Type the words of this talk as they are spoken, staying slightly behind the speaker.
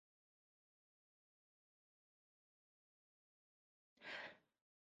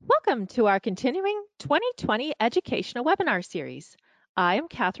Welcome to our continuing 2020 educational webinar series. I am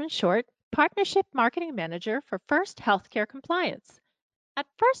Catherine Short, Partnership Marketing Manager for First Healthcare Compliance. At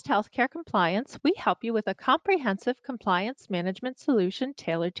First Healthcare Compliance, we help you with a comprehensive compliance management solution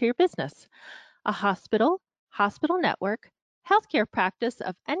tailored to your business. A hospital, hospital network, healthcare practice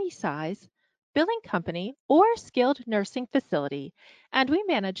of any size, billing company, or skilled nursing facility, and we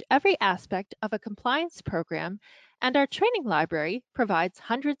manage every aspect of a compliance program, and our training library provides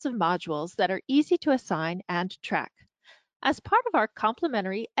hundreds of modules that are easy to assign and track. As part of our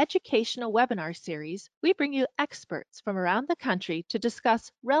complimentary educational webinar series, we bring you experts from around the country to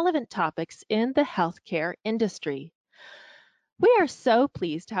discuss relevant topics in the healthcare industry. We are so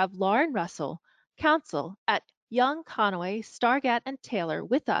pleased to have Lauren Russell, counsel at Young Conaway, Stargatt and Taylor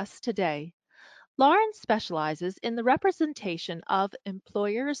with us today. Lauren specializes in the representation of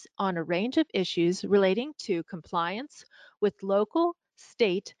employers on a range of issues relating to compliance with local,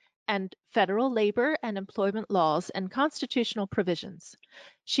 state, and federal labor and employment laws and constitutional provisions.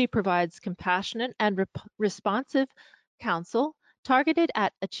 She provides compassionate and responsive counsel targeted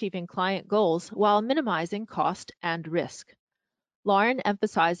at achieving client goals while minimizing cost and risk. Lauren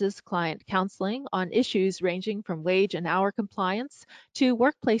emphasizes client counseling on issues ranging from wage and hour compliance to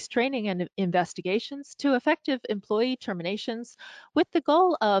workplace training and investigations to effective employee terminations with the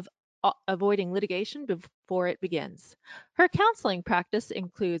goal of avoiding litigation before it begins. Her counseling practice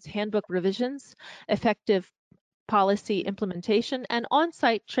includes handbook revisions, effective policy implementation, and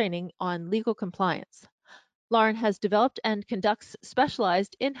on-site training on legal compliance. Lauren has developed and conducts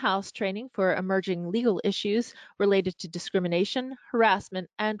specialized in-house training for emerging legal issues related to discrimination, harassment,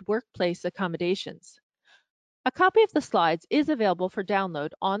 and workplace accommodations. A copy of the slides is available for download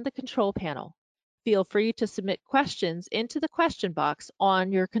on the control panel. Feel free to submit questions into the question box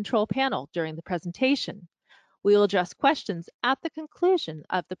on your control panel during the presentation. We will address questions at the conclusion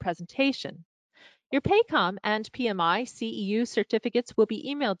of the presentation. Your PACOM and PMI CEU certificates will be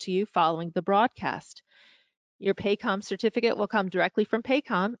emailed to you following the broadcast. Your PACOM certificate will come directly from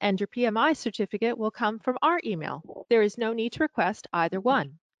PACOM, and your PMI certificate will come from our email. There is no need to request either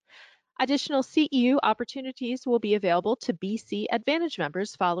one. Additional CEU opportunities will be available to BC Advantage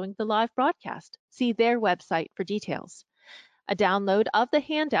members following the live broadcast. See their website for details. A download of the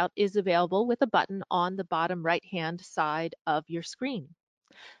handout is available with a button on the bottom right-hand side of your screen.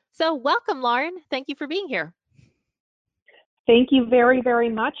 So welcome, Lauren. Thank you for being here. Thank you very, very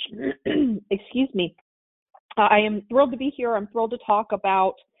much. Excuse me. I am thrilled to be here. I'm thrilled to talk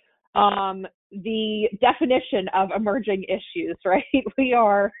about the definition of emerging issues, right? We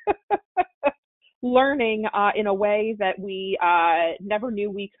are learning in a way that we never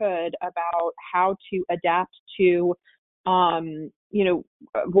knew we could about how to adapt to,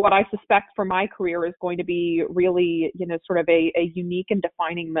 what I suspect for my career is going to be really, sort of a unique and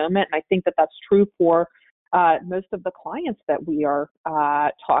defining moment. And I think that that's true for most of the clients that we are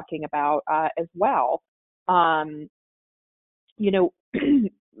talking about as well.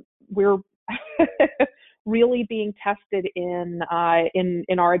 We're really being tested in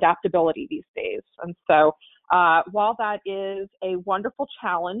our adaptability these days. And so while that is a wonderful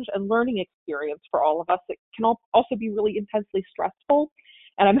challenge and learning experience for all of us, it can also be really intensely stressful.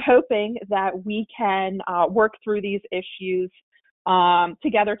 And I'm hoping that we can work through these issues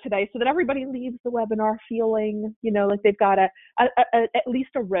together today so that everybody leaves the webinar feeling, like they've got at least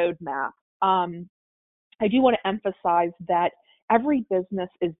a roadmap. I do want to emphasize that every business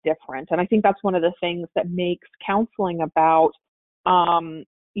is different. And I think that's one of the things that makes counseling about,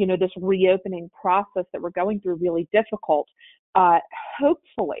 this reopening process that we're going through really difficult.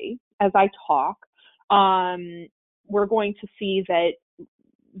 Hopefully, as I talk, we're going to see that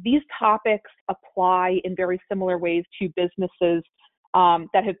these topics apply in very similar ways to businesses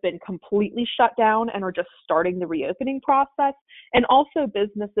that have been completely shut down and are just starting the reopening process, and also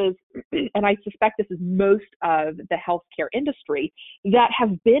businesses, and I suspect this is most of the healthcare industry, that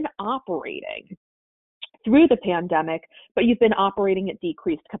have been operating through the pandemic, but you've been operating at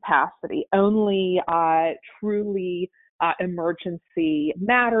decreased capacity. Only truly emergency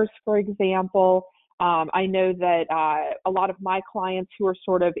matters, for example. I know that a lot of my clients who are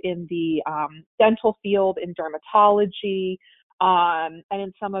sort of in the dental field, in dermatology, and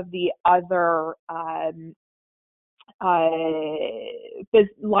in some of the other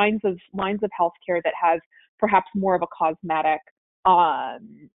lines of healthcare that has perhaps more of a cosmetic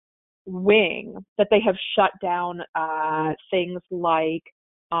wing, that they have shut down things like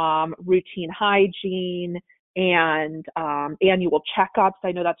routine hygiene and annual checkups.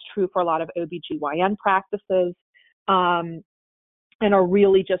 I know that's true for a lot of OBGYN practices, and are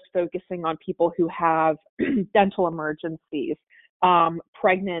really just focusing on people who have dental emergencies.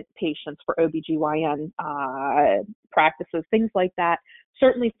 pregnant patients for OBGYN practices, things like that.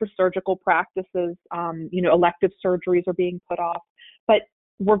 Certainly for surgical practices, elective surgeries are being put off. But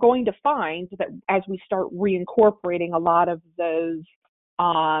we're going to find that as we start reincorporating a lot of those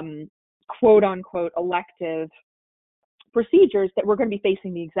quote unquote elective procedures, that we're going to be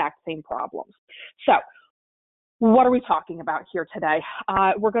facing the exact same problems. So what are we talking about here today?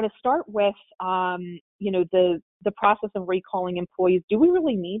 We're going to start with, the process of recalling employees. Do we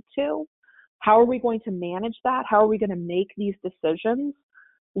really need to? How are we going to manage that? How are we going to make these decisions?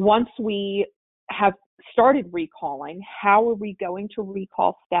 Once we have started recalling, how are we going to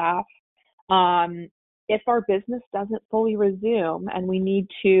recall staff? If our business doesn't fully resume and we need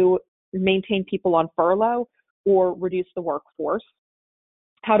to maintain people on furlough or reduce the workforce,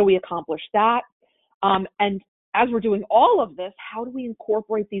 how do we accomplish that? And as we're doing all of this, how do we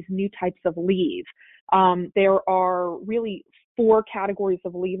incorporate these new types of leave? There are really 4 categories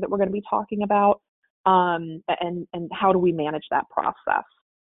of leave that we're going to be talking about, and how do we manage that process?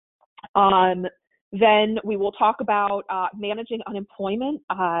 Then we will talk about managing unemployment.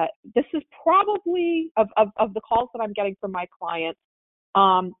 This is probably, of the calls that I'm getting from my clients,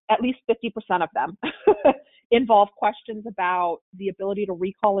 at least 50% of them involve questions about the ability to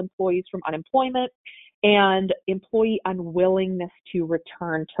recall employees from unemployment and employee unwillingness to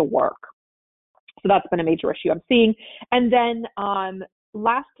return to work. So that's been a major issue I'm seeing. And then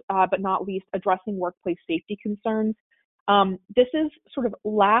last but not least, addressing workplace safety concerns. This is sort of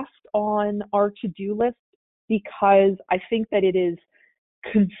last on our to-do list because I think that it is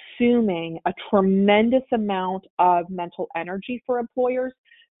consuming a tremendous amount of mental energy for employers.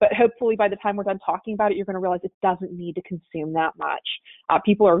 But hopefully by the time we're done talking about it, you're going to realize it doesn't need to consume that much.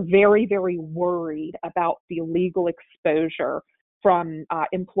 People are very, very worried about the legal exposure from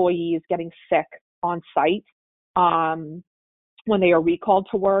employees getting sick on site when they are recalled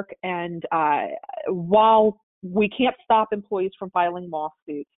to work. And while we can't stop employees from filing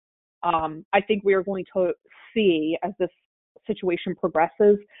lawsuits, I think we are going to see, as this situation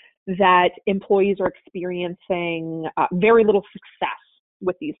progresses, that employees are experiencing very little success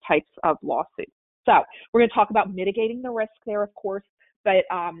with these types of lawsuits. So we're going to talk about mitigating the risk there, of course, but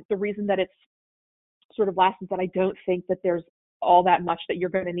the reason that it's sort of last is that I don't think that there's all that much that you're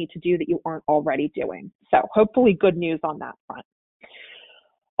going to need to do that you aren't already doing. So hopefully good news on that front.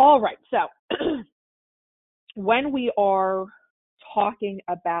 All right, so when we are talking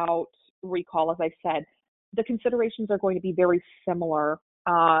about recall, as I said, the considerations are going to be very similar,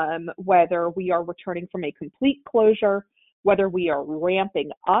 whether we are returning from a complete closure, whether we are ramping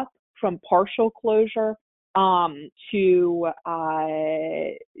up from partial closure to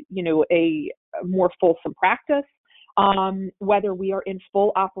a more fulsome practice, whether we are in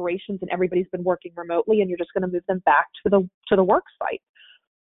full operations and everybody's been working remotely and you're just going to move them back to the work site.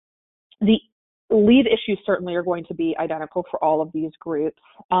 The leave issues certainly are going to be identical for all of these groups.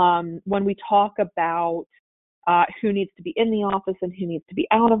 When we talk about who needs to be in the office and who needs to be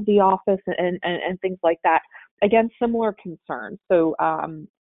out of the office and things like that, again, similar concerns. So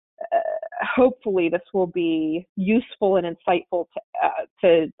hopefully this will be useful and insightful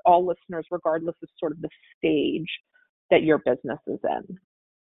to all listeners, regardless of sort of the stage that your business is in.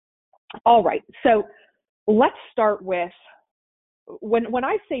 All right, so let's start with, when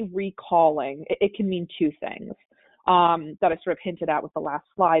I say recalling, it can mean 2 things that I sort of hinted at with the last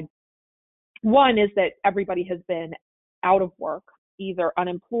slide. One is that everybody has been out of work, either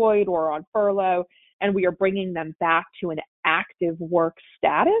unemployed or on furlough, and we are bringing them back to an active work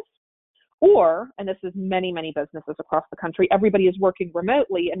status. Or, and this is many, many businesses across the country, everybody is working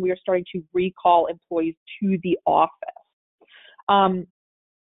remotely and we are starting to recall employees to the office.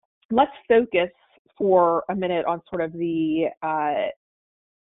 Let's focus for a minute on sort of the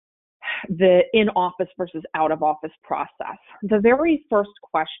in-office versus out-of-office process. The very first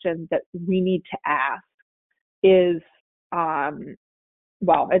question that we need to ask is,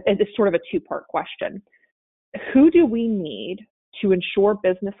 it's sort of a 2-part question. Who do we need to ensure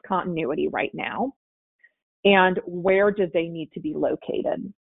business continuity right now? And where do they need to be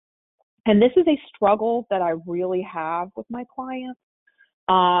located? And this is a struggle that I really have with my clients.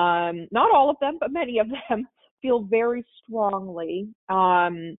 Not all of them, but many of them feel very strongly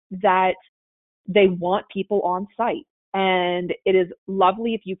that they want people on site. And it is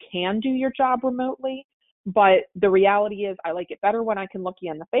lovely if you can do your job remotely, but the reality is I like it better when I can look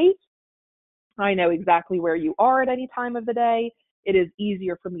you in the face. I know exactly where you are at any time of the day. It is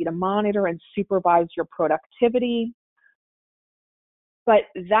easier for me to monitor and supervise your productivity. But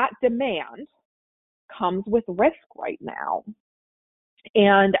that demand comes with risk right now.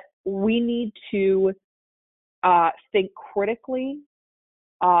 And we need to think critically,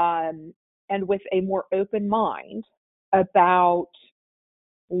 and with a more open mind about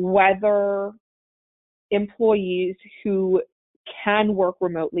whether employees who can work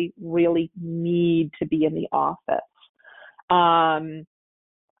remotely really need to be in the office.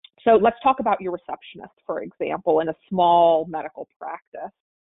 So let's talk about your receptionist, for example, in a small medical practice.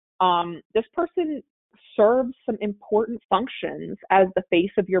 This person serves some important functions as the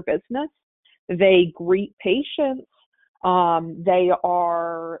face of your business. They greet patients. They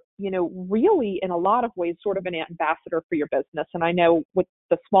are, really in a lot of ways sort of an ambassador for your business. And I know with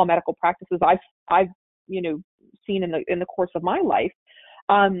the small medical practices I've seen in the course of my life,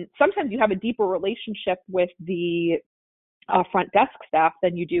 sometimes you have a deeper relationship with the front desk staff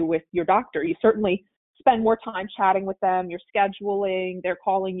than you do with your doctor. You certainly spend more time chatting with them. You're scheduling. They're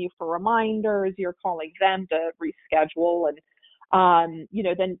calling you for reminders. You're calling them to reschedule, and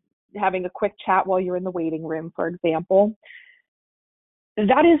then having a quick chat while you're in the waiting room, for example.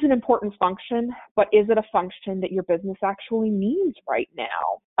 That is an important function, but is it a function that your business actually needs right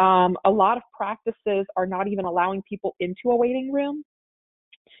now? A lot of practices are not even allowing people into a waiting room.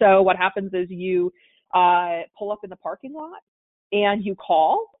 So what happens is you pull up in the parking lot and you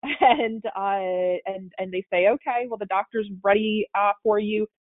call and they say, okay, well, the doctor's ready for you.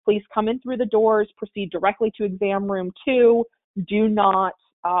 Please come in through the doors, proceed directly to exam room 2. Do not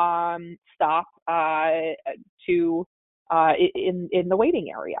stop in the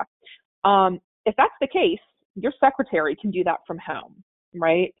waiting area. If that's the case, your secretary can do that from home,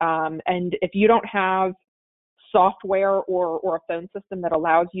 right? And if you don't have software or a phone system that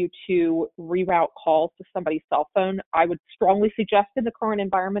allows you to reroute calls to somebody's cell phone, I would strongly suggest in the current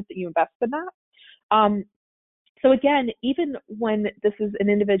environment that you invest in that. So again, even when this is an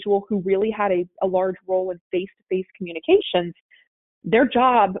individual who really had a large role in face-to-face communications, their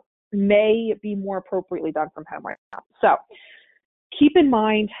job may be more appropriately done from home right now. So keep in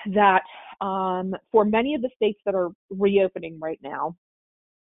mind that for many of the states that are reopening right now,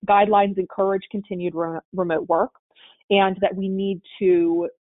 guidelines encourage continued remote work, and that we need to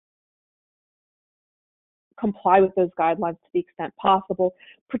comply with those guidelines to the extent possible,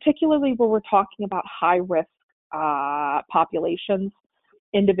 particularly where we're talking about high-risk populations,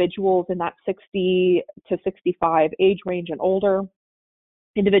 individuals in that 60 to 65 age range and older,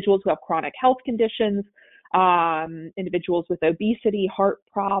 individuals who have chronic health conditions, individuals with obesity, heart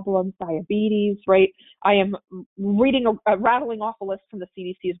problems, diabetes, right? I am rattling off a list from the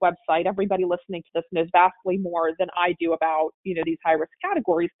CDC's website. Everybody listening to this knows vastly more than I do about, these high-risk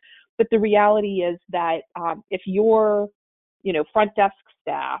categories. But the reality is that if your, front desk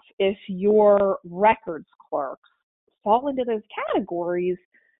staff, if your records clerks fall into those categories,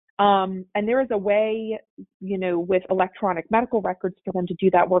 and there is a way, with electronic medical records for them to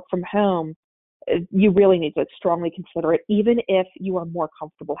do that work from home, you really need to strongly consider it, even if you are more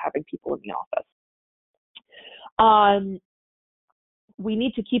comfortable having people in the office. We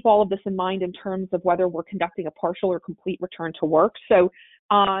need to keep all of this in mind in terms of whether we're conducting a partial or complete return to work. So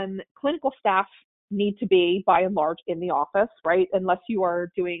clinical staff need to be, by and large, in the office, right? Unless you are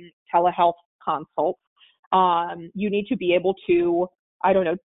doing telehealth consults. You need to be able to,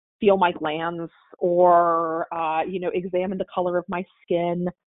 feel my glands or, examine the color of my skin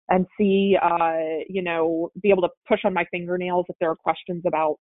and see, be able to push on my fingernails if there are questions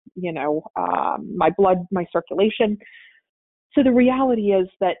about, my blood, my circulation. So the reality is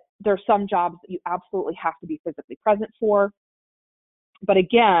that there are some jobs that you absolutely have to be physically present for. But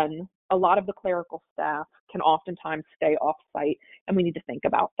again, a lot of the clerical staff can oftentimes stay off-site, and we need to think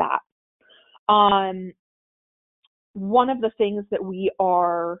about that. One of the things that we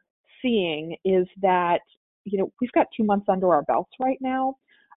are seeing is that, we've got 2 months under our belts right now.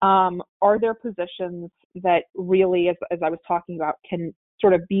 Are there positions that really, as I was talking about, can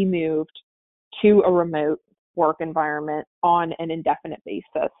sort of be moved to a remote work environment on an indefinite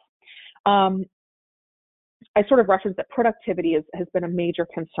basis? I sort of referenced that productivity has been a major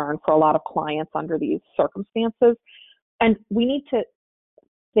concern for a lot of clients under these circumstances. And we need to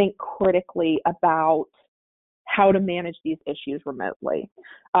think critically about how to manage these issues remotely.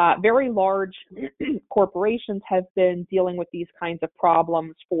 Very large corporations have been dealing with these kinds of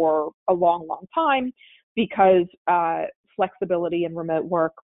problems for a long, long time because flexibility and remote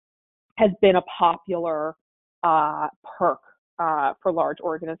work has been a popular perk for large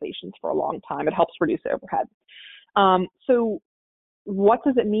organizations for a long time. It helps reduce overhead. So what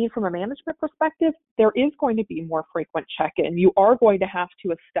does it mean from a management perspective? There is going to be more frequent check-in. You are going to have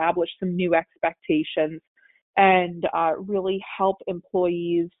to establish some new expectations and really help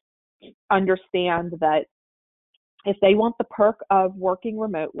employees understand that if they want the perk of working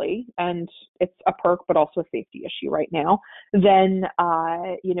remotely, and it's a perk but also a safety issue right now, then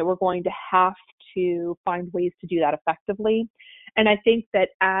we're going to have to find ways to do that effectively. And I think that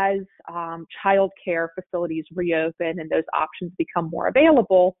as child care facilities reopen and those options become more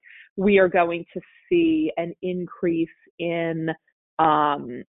available, we are going to see an increase in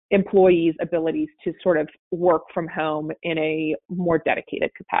employees' abilities to sort of work from home in a more dedicated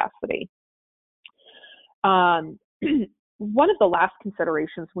capacity. Um, One of the last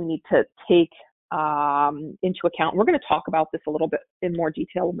considerations we need to take into account, and we're going to talk about this a little bit in more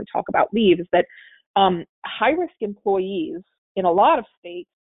detail when we talk about leave, is that high-risk employees in a lot of states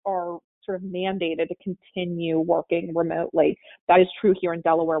are sort of mandated to continue working remotely. That is true here in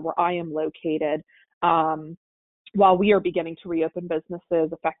Delaware, where I am located. While we are beginning to reopen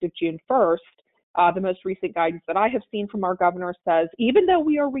businesses effective June 1st, the most recent guidance that I have seen from our governor says, even though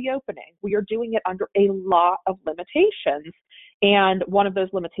we are reopening, we are doing it under a lot of limitations. And one of those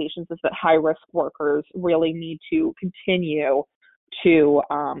limitations is that high-risk workers really need to continue to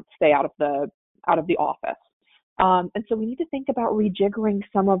stay out of the office. And so we need to think about rejiggering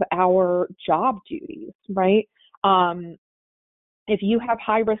some of our job duties, right? If you have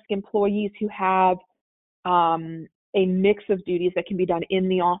high-risk employees who have a mix of duties that can be done in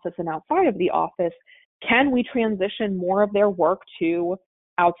the office and outside of the office, can we transition more of their work to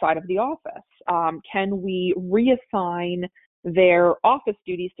outside of the office? Can we reassign their office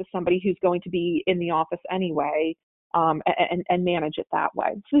duties to somebody who's going to be in the office anyway, and manage it that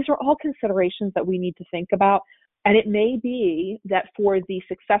way? So these are all considerations that we need to think about. And it may be that for the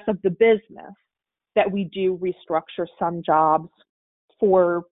success of the business, that we do restructure some jobs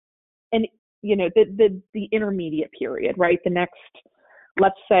for the intermediate period, right? The next,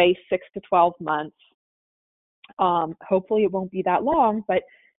 let's say, 6 to 12 months. Hopefully it won't be that long, but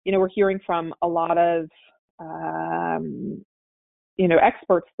we're hearing from a lot of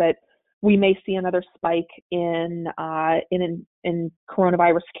experts that we may see another spike in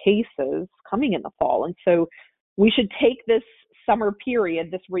coronavirus cases coming in the fall. And so we should take this summer period,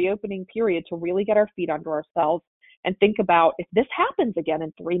 this reopening period, to really get our feet under ourselves and think about, if this happens again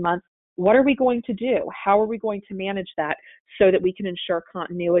in 3 months, what are we going to do? How are we going to manage that so that we can ensure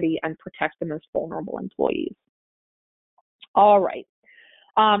continuity and protect the most vulnerable employees? All right.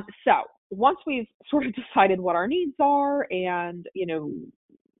 So once we've sort of decided what our needs are and,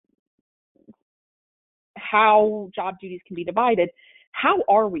 how job duties can be divided, how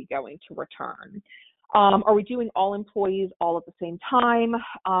are we going to return? Are we doing all employees all at the same time?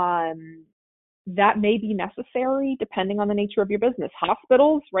 That may be necessary depending on the nature of your business.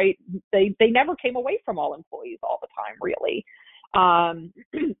 Hospitals, right, they never came away from all employees all the time, really.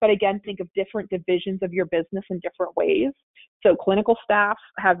 But again, think of different divisions of your business in different ways. So clinical staff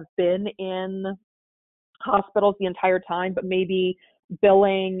have been in hospitals the entire time, but maybe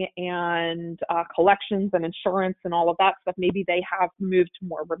billing and collections and insurance and all of that stuff, maybe they have moved to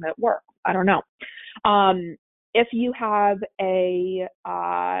more remote work. I don't know. If you have a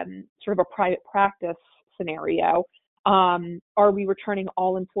sort of a private practice scenario, are we returning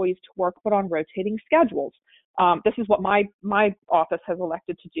all employees to work but on rotating schedules? This is what my office has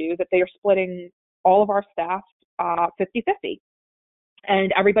elected to do, that they are splitting all of our staff 50-50.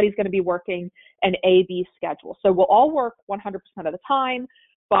 And everybody's going to be working an A-B schedule. So we'll all work 100% of the time,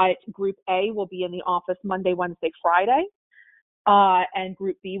 but Group A will be in the office Monday, Wednesday, Friday, and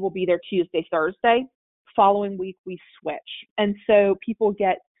Group B will be there Tuesday, Thursday. Following week, we switch. And so people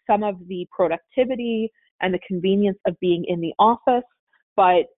get some of the productivity and the convenience of being in the office,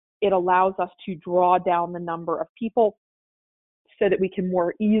 but it allows us to draw down the number of people so that we can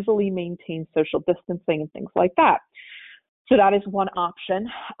more easily maintain social distancing and things like that. So that is one option.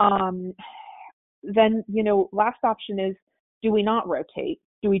 Then, last option is, do we not rotate?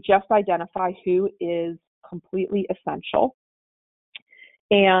 Do we just identify who is completely essential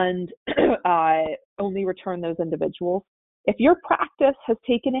and only return those individuals? If your practice has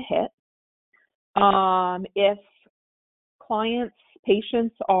taken a hit, if clients,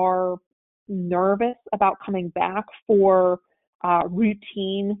 patients are nervous about coming back for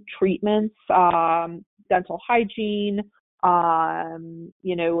routine treatments, dental hygiene,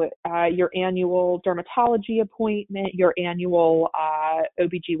 your annual dermatology appointment, your annual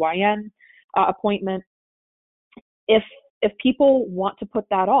OBGYN appointment. If people want to put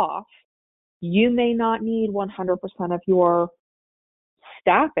that off, you may not need 100% of your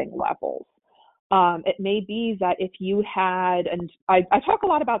staffing levels. It may be that if you had, and I talk a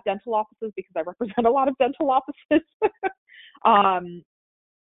lot about dental offices because I represent a lot of dental offices,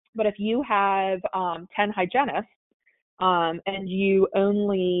 but if you have 10 hygienists, and you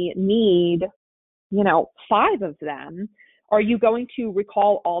only need 5 of them, are you going to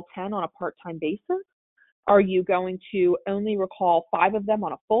recall all 10 on a part-time basis? Are you going to only recall 5 of them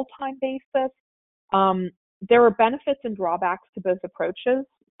on a full-time basis? There are benefits and drawbacks to both approaches,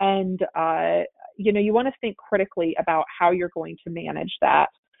 and you want to think critically about how you're going to manage that,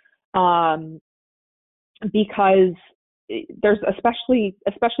 because there's especially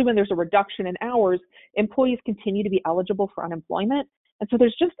when there's a reduction in hours, employees continue to be eligible for unemployment, and so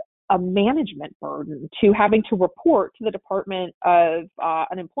there's just a management burden to having to report to the Department of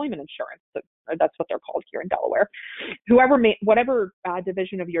Unemployment Insurance. That's what they're called here in Delaware. Whatever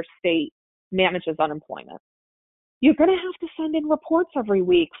division of your state manages unemployment. You're going to have to send in reports every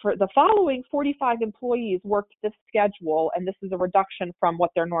week for the following 45 employees worked this schedule, and this is a reduction from what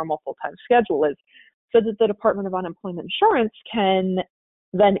their normal full-time schedule is, so that the Department of Unemployment Insurance can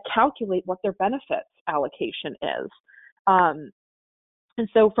then calculate what their benefits allocation is. And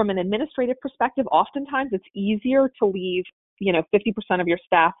so from an administrative perspective, oftentimes it's easier to leave, 50% of your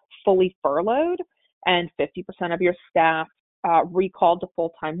staff fully furloughed and 50% of your staff recalled to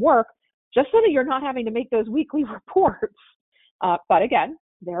full-time work, just so that you're not having to make those weekly reports. But again,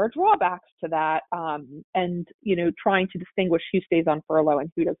 there are drawbacks to that, and trying to distinguish who stays on furlough and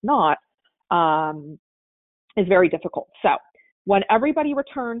who does not is very difficult. So when everybody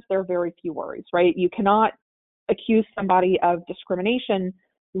returns, there are very few worries, right? You cannot accuse somebody of discrimination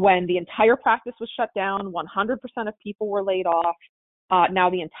when the entire practice was shut down, 100% of people were laid off. Now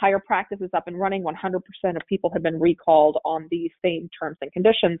the entire practice is up and running, 100% of people have been recalled on the same terms and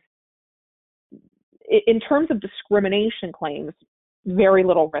conditions. In terms of discrimination claims, very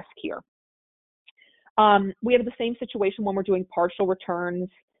little risk here. We have the same situation when we're doing partial returns,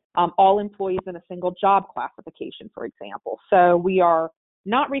 all employees in a single job classification, for example. So we are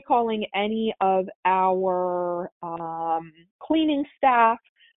not recalling any of our cleaning staff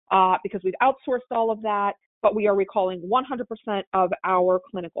because we've outsourced all of that, but we are recalling 100% of our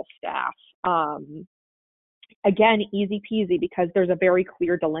clinical staff. Again, easy peasy, because there's a very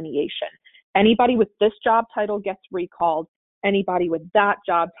clear delineation. Anybody with this job title gets recalled. Anybody with that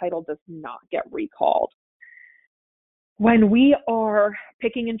job title does not get recalled. When we are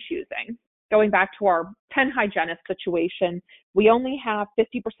picking and choosing, going back to our 10 hygienist situation, we only have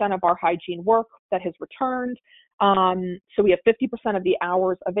 50% of our hygiene work that has returned. So we have 50% of the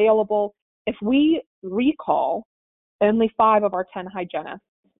hours available. If we recall only 5 of our 10 hygienists,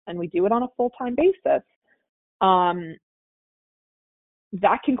 and we do it on a full-time basis,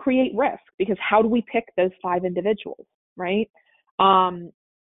 that can create risk, because how do we pick those 5 individuals, right?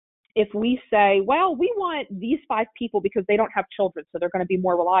 If we say, well, we want these 5 people because they don't have children, so they're going to be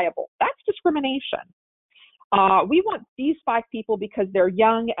more reliable, that's discrimination. We want these 5 people because they're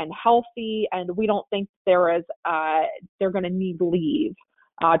young and healthy, and we don't think they're going to need leave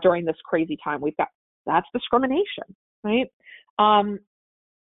during this crazy time we've got. That's discrimination, right?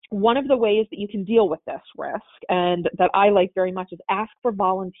 One of the ways that you can deal with this risk, and that I like very much, is ask for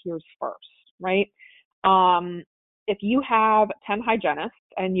volunteers first, right? If you have 10 hygienists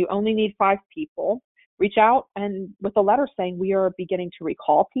and you only need 5 people, reach out and with a letter saying we are beginning to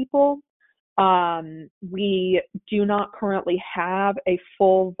recall people. We do not currently have a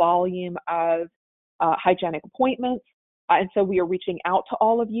full volume of hygienic appointments, and so we are reaching out to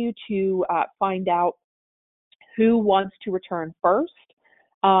all of you to find out who wants to return first.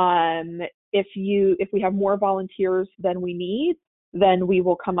 If we have more volunteers than we need, then we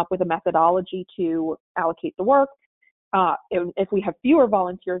will come up with a methodology to allocate the work. If we have fewer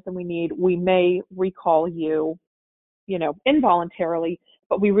volunteers than we need, we may recall you, involuntarily,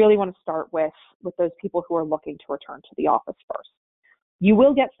 but we really want to start with those people who are looking to return to the office first. You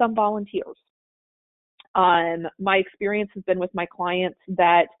will get some volunteers. My experience has been with my clients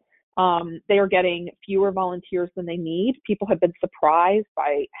that they are getting fewer volunteers than they need. People have been surprised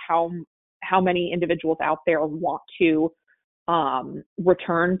by how many individuals out there want to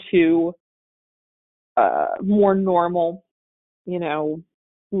return to more normal,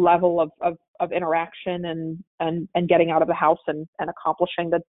 level of interaction and getting out of the house and accomplishing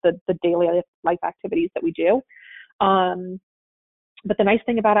the daily life activities that we do. But the nice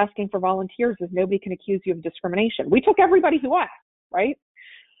thing about asking for volunteers is nobody can accuse you of discrimination. We took everybody who asked, right?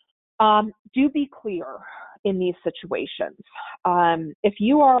 Do be clear in these situations. If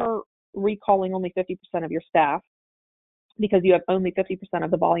you are recalling only 50% of your staff because you have only 50%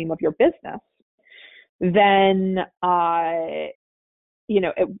 of the volume of your business, then,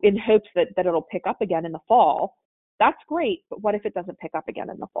 in hopes that it'll pick up again in the fall, that's great. But what if it doesn't pick up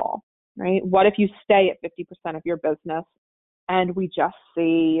again in the fall, right? What if you stay at 50% of your business and we just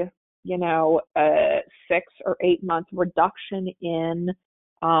see, a 6 or 8 month reduction in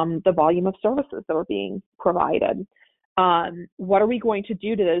the volume of services that are being provided. What are we going to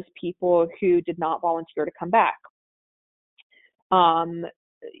do to those people who did not volunteer to come back?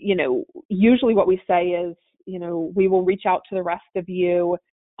 Usually what we say is, we will reach out to the rest of you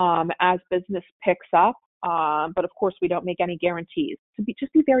as business picks up. But of course, we don't make any guarantees. So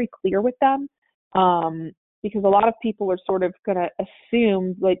just be very clear with them, because a lot of people are sort of going to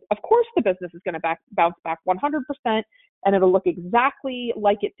assume, like, of course the business is going to bounce back 100%, and it'll look exactly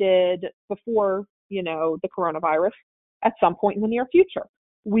like it did before, the coronavirus at some point in the near future.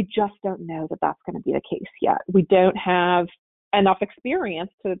 We just don't know that that's going to be the case yet. We don't have enough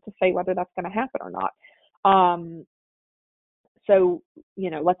experience to say whether that's going to happen or not. So,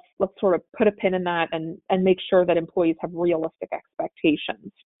 let's sort of put a pin in that and make sure that employees have realistic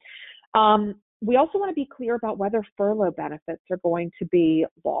expectations. We also want to be clear about whether furlough benefits are going to be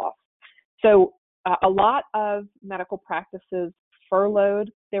lost. So a lot of medical practices furloughed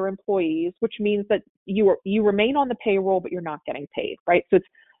their employees, which means that you remain on the payroll, but you're not getting paid, right? So it's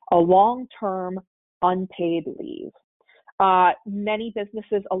a long-term unpaid leave. Many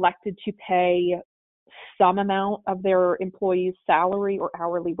businesses elected to pay some amount of their employees' salary or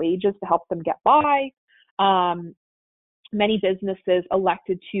hourly wages to help them get by. Many businesses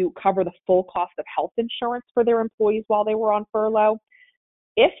elected to cover the full cost of health insurance for their employees while they were on furlough.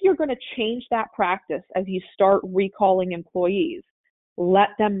 If you're going to change that practice as you start recalling employees, let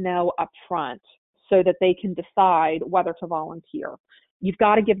them know up front so that they can decide whether to volunteer. You've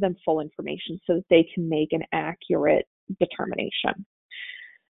got to give them full information so that they can make an accurate determination.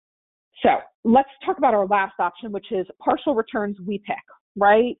 So let's talk about our last option, which is partial returns we pick,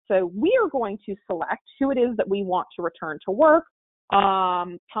 right? So we are going to select who it is that we want to return to work.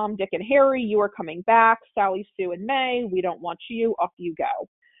 Tom, Dick, and Harry, you are coming back. Sally, Sue, and May, we don't want you. Off you go.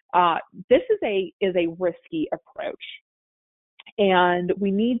 This is a risky approach, and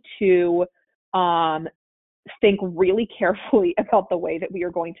we need to think really carefully about the way that we are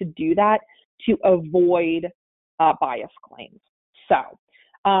going to do that to avoid bias claims. So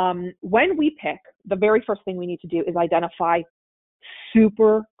when we pick, the very first thing we need to do is identify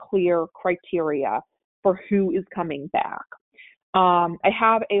super clear criteria for who is coming back. I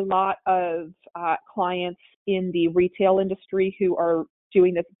have a lot of clients in the retail industry who are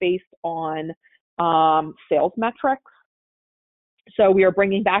doing this based on sales metrics. So we are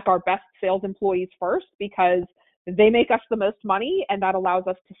bringing back our best sales employees first because they make us the most money, and that allows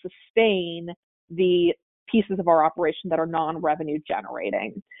us to sustain the pieces of our operation that are non-revenue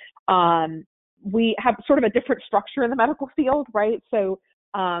generating. We have sort of a different structure in the medical field, right? So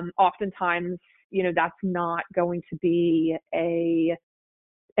oftentimes, that's not going to be an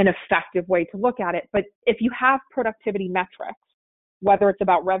effective way to look at it. But if you have productivity metrics, whether it's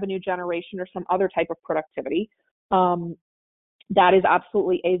about revenue generation or some other type of productivity, that is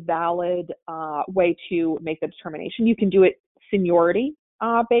absolutely a valid way to make the determination. You can do it seniority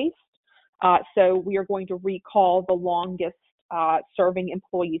based. So we are going to recall the longest serving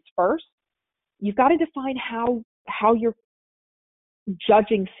employees first. You've got to define how you're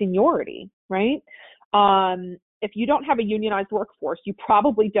judging seniority, right? If you don't have a unionized workforce, you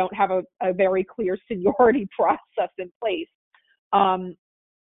probably don't have a very clear seniority process in place.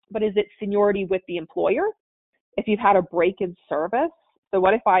 But is it seniority with the employer? If you've had a break in service, so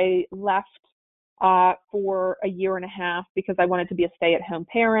what if I left for a year and a half because I wanted to be a stay-at-home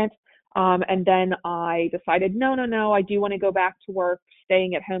parent, and then I decided, no, I do want to go back to work.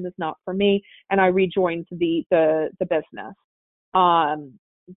 Staying at home is not for me, and I rejoined the business.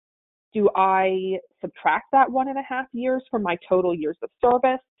 Do I subtract that 1.5 years from my total years of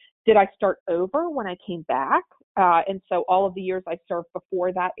service? Did I start over when I came back? And so all of the years I served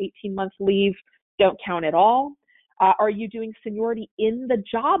before that 18-month leave don't count at all. Are you doing seniority in the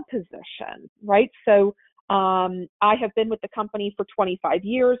job position, right? So I have been with the company for 25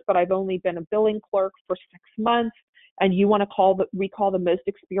 years, but I've only been a billing clerk for 6 months, and you want to recall the most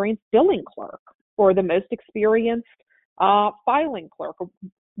experienced billing clerk or the most experienced filing clerk, or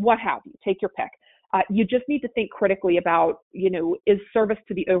what have you. Take your pick. You just need to think critically about, is service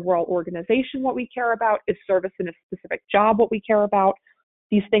to the overall organization what we care about? Is service in a specific job what we care about?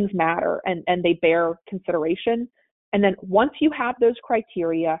 These things matter, and they bear consideration. And then once you have those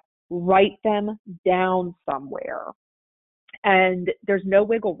criteria, write them down somewhere. And there's no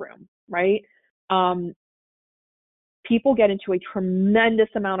wiggle room, right? People get into a tremendous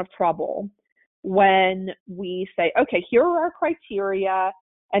amount of trouble when we say, okay, here are our criteria,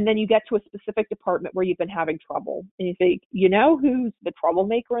 and then you get to a specific department where you've been having trouble. And you think, who's the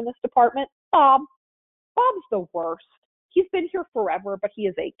troublemaker in this department? Bob. Bob's the worst. He's been here forever, but he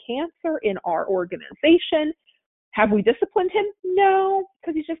is a cancer in our organization. Have we disciplined him? No,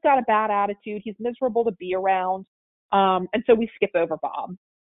 because he's just got a bad attitude. He's miserable to be around. And so we skip over Bob,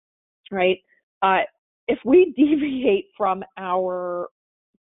 right? If we deviate from our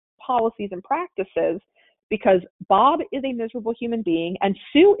policies and practices because Bob is a miserable human being and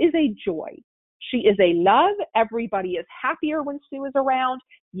Sue is a joy. She is a love. Everybody is happier when Sue is around.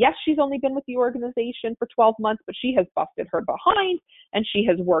 Yes, she's only been with the organization for 12 months, but she has busted her behind and she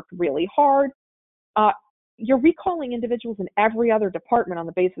has worked really hard. You're recalling individuals in every other department on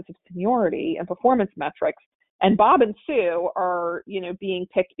the basis of seniority and performance metrics. And Bob and Sue are, being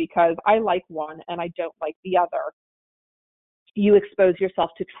picked because I like one and I don't like the other. You expose yourself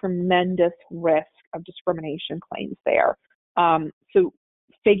to tremendous risk of discrimination claims there. So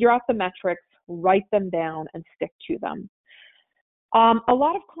figure out the metrics, write them down, and stick to them. A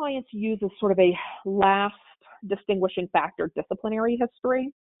lot of clients use as sort of a last distinguishing factor disciplinary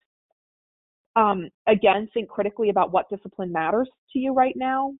history. Again, think critically about what discipline matters to you right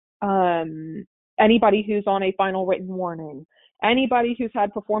now. Anybody who's on a final written warning, anybody who's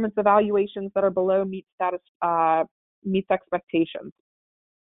had performance evaluations that are below meets expectations,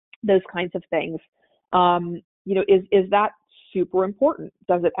 those kinds of things. Is that super important?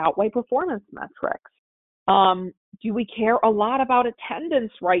 Does it outweigh performance metrics? Do we care a lot about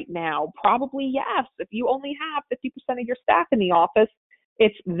attendance right now? Probably yes. If you only have 50% of your staff in the office,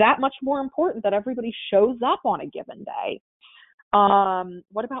 it's that much more important that everybody shows up on a given day.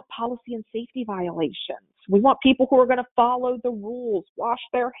 What about policy and safety violations? We want people who are going to follow the rules, wash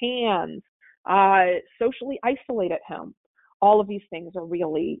their hands, socially isolate at home. All of these things are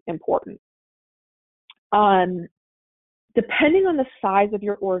really important. Depending on the size of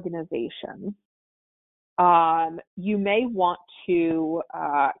your organization, you may want to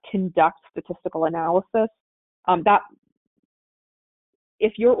conduct statistical analysis.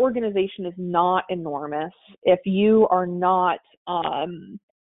 If your organization is not enormous, if you are not,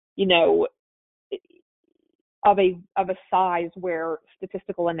 of a size where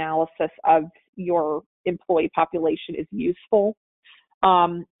statistical analysis of your employee population is useful,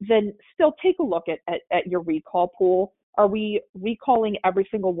 then still take a look at your recall pool. Are we recalling every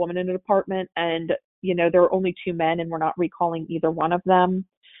single woman in the department and, there are only 2 men and we're not recalling either one of them?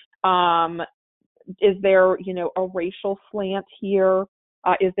 Is there, a racial slant here?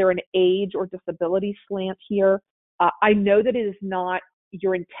 Is there an age or disability slant here? I know that it is not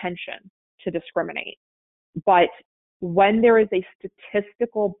your intention to discriminate, but when there is a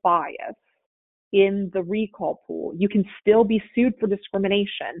statistical bias in the recall pool, you can still be sued for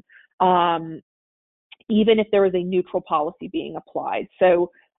discrimination, even if there is a neutral policy being applied. So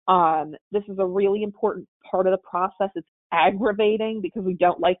this is a really important part of the process. It's aggravating because we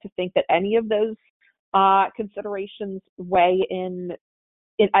don't like to think that any of those considerations weigh in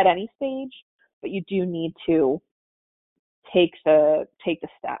at any stage, but you do need to take the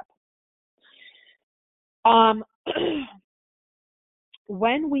step.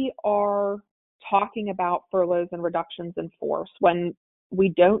 When we are talking about furloughs and reductions in force, when we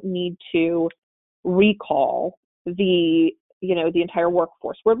don't need to recall the entire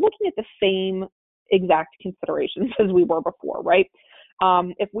workforce, we're looking at the same exact considerations as we were before, right?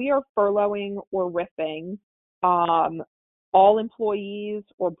 If we are furloughing or ripping all employees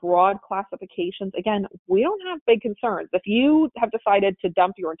or broad classifications, again, we don't have big concerns. If you have decided to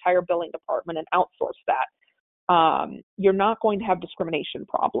dump your entire billing department and outsource that, you're not going to have discrimination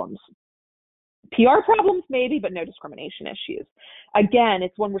problems. PR problems maybe, but no discrimination issues. Again,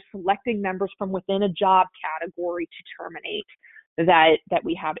 it's when we're selecting members from within a job category to terminate that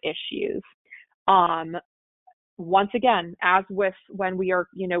we have issues. Once again, as with when we are,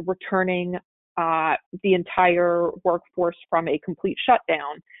 returning the entire workforce from a complete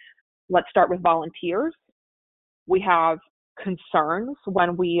shutdown, let's start with volunteers. We have concerns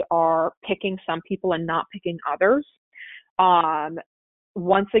when we are picking some people and not picking others.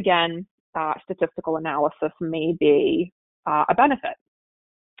 Once again, statistical analysis may be a benefit.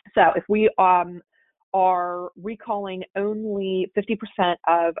 So if we are recalling only 50%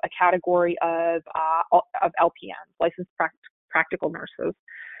 of a category of LPNs, licensed practical nurses,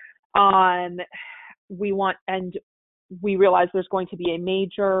 we realize there's going to be a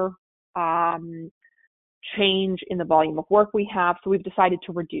major change in the volume of work we have, so we've decided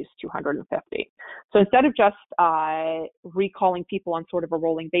to reduce 250. So instead of just recalling people on sort of a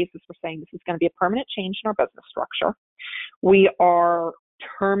rolling basis, we're saying this is going to be a permanent change in our business structure. We are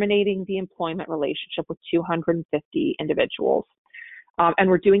terminating the employment relationship with 250 individuals, and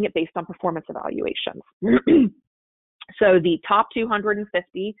we're doing it based on performance evaluations. So the top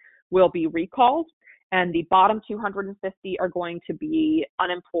 250 will be recalled, and the bottom 250 are going to be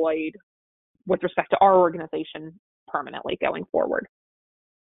unemployed with respect to our organization permanently going forward.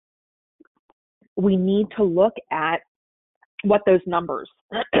 We need to look at what those numbers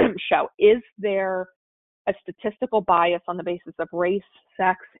show. Is there a statistical bias on the basis of race,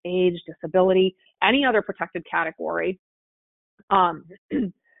 sex, age, disability, any other protected category?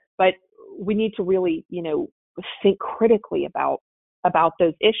 But we need to really, think critically about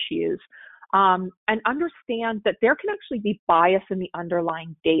those issues, and understand that there can actually be bias in the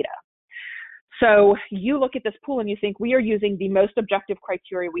underlying data. So you look at this pool and you think, we are using the most objective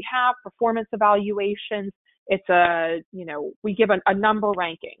criteria we have, performance evaluations. It's we give a number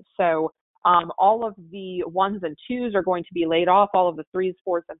ranking. So all of the 1s and 2s are going to be laid off. All of the 3s,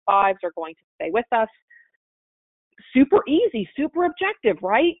 4s, and 5s are going to stay with us. Super easy, super objective,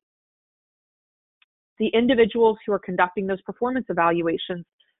 right? The individuals who are conducting those performance evaluations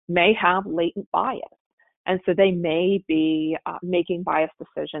may have latent bias. And so they may be making biased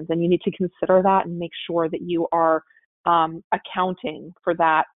decisions, and you need to consider that and make sure that you are accounting for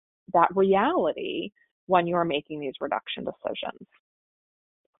that reality when you are making these reduction decisions.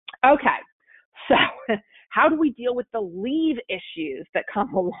 Okay, so how do we deal with the leave issues that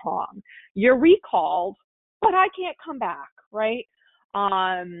come along? You're recalled, but I can't come back, right?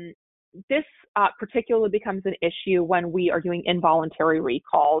 This particularly becomes an issue when we are doing involuntary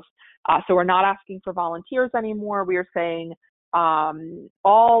recalls. So we're not asking for volunteers anymore. We are saying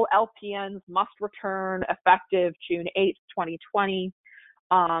all LPNs must return effective June 8th, 2020.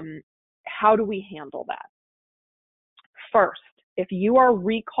 How do we handle that? First, if you are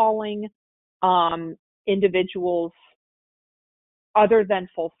recalling individuals other than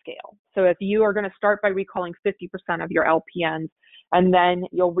full scale, so if you are going to start by recalling 50% of your LPNs, and then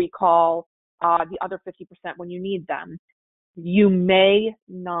you'll recall the other 50% when you need them, you may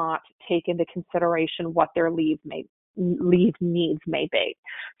not take into consideration what their leave needs may be.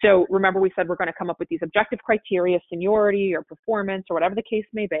 So remember, we said we're going to come up with these objective criteria, seniority or performance or whatever the case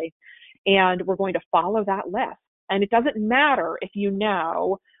may be, and we're going to follow that list. And it doesn't matter if you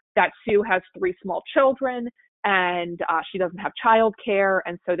know that Sue has 3 small children and she doesn't have childcare,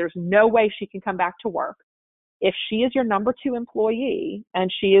 and so there's no way she can come back to work. If she is your number 2 employee and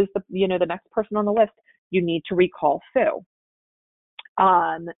she is the next person on the list, you need to recall Sue.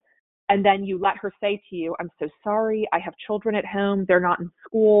 And then you let her say to you, I'm so sorry, I have children at home, they're not in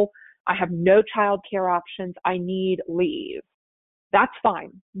school, I have no childcare options, I need leave. That's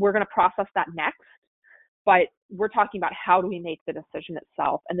fine. We're going to process that next, but we're talking about how do we make the decision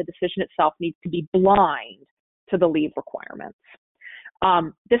itself, and the decision itself needs to be blind to the leave requirements.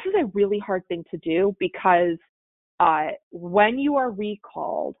 This is a really hard thing to do because when you are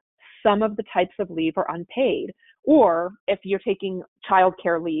recalled, some of the types of leave are unpaid. Or if you're taking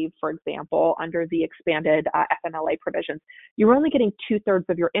childcare leave, for example, under the expanded FMLA provisions, you're only getting 2/3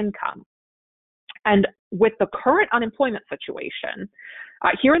 of your income. And with the current unemployment situation,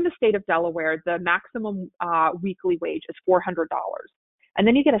 here in the state of Delaware, the maximum weekly wage is $400. And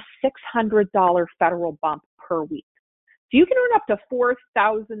then you get a $600 federal bump per week. So you can earn up to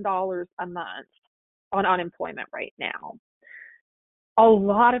 $4,000 a month on unemployment right now. A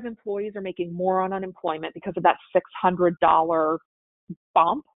lot of employees are making more on unemployment because of that $600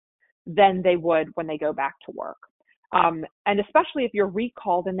 bump than they would when they go back to work. And especially if you're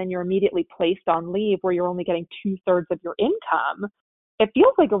recalled and then you're immediately placed on leave where you're only getting 2/3 of your income, it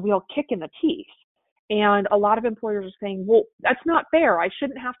feels like a real kick in the teeth. And a lot of employers are saying, well, that's not fair. I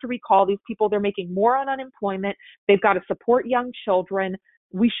shouldn't have to recall these people. They're making more on unemployment. They've got to support young children.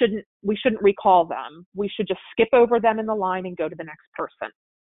 We shouldn't recall them. We should just skip over them in the line and go to the next person.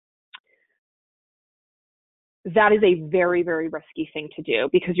 That is a very, very risky thing to do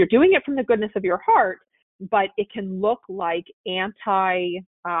because you're doing it from the goodness of your heart, but it can look like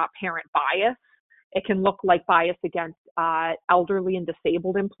anti-parent bias. It can look like bias against elderly and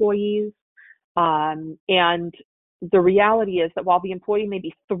disabled employees. And the reality is that while the employee may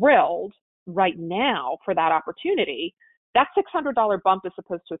be thrilled right now for that opportunity, that $600 bump is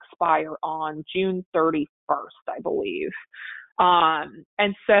supposed to expire on June 31st, I believe.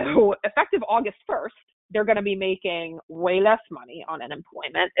 And so effective August 1st, they're going to be making way less money on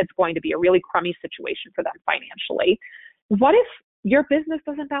unemployment. It's going to be a really crummy situation for them financially. What if your business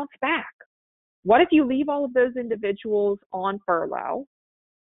doesn't bounce back? What if you leave all of those individuals on furlough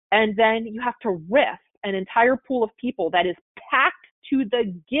and then you have to risk an entire pool of people that is packed to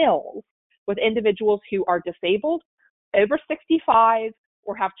the gills with individuals who are disabled, over 65,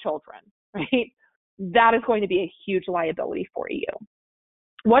 or have children, right? That is going to be a huge liability for you.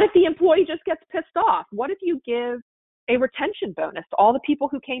 What if the employee just gets pissed off? What if you give a retention bonus to all the people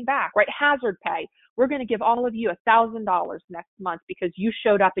who came back, right? Hazard pay. We're going to give all of you $1,000 next month because you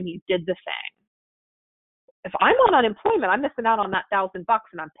showed up and you did the thing. if I'm on unemployment, I'm missing out on that $1,000 and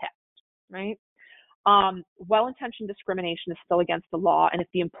I'm pissed, right? Well-intentioned discrimination is still against the law. And if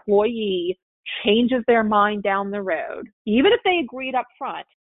the employee changes their mind down the road, even if they agreed up front,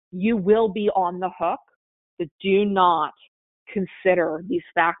 you will be on the hook. So do not consider these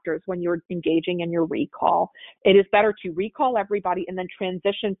factors when you're engaging in your recall. It is better to recall everybody and then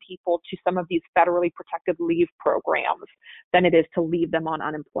transition people to some of these federally protected leave programs than it is to leave them on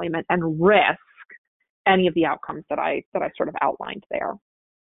unemployment and risk any of the outcomes that I sort of outlined there.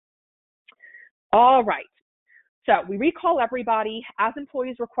 All right. So we recall everybody. As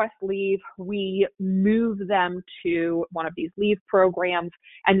employees request leave, we move them to one of these leave programs,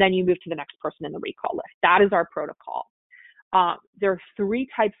 and then you move to the next person in the recall list. That is our protocol. There are 3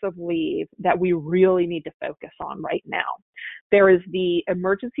 types of leave that we really need to focus on right now. There is the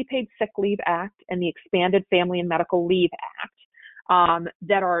Emergency Paid Sick Leave Act and the Expanded Family and Medical Leave Act.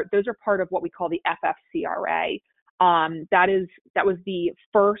 Those are part of what we call the FFCRA. That was the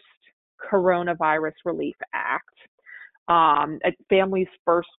first Coronavirus Relief Act. Family's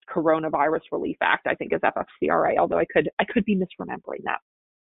first Coronavirus Relief Act, I think, is FFCRA, although I could be misremembering that.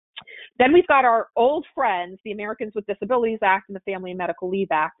 Then we've got our old friends, the Americans with Disabilities Act and the Family and Medical Leave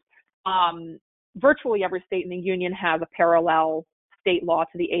Act. Virtually every state in the union has a parallel state law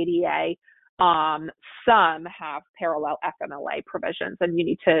to the ADA. Some have parallel FMLA provisions, and you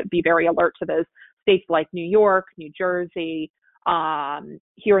need to be very alert to those. States like New York, New Jersey,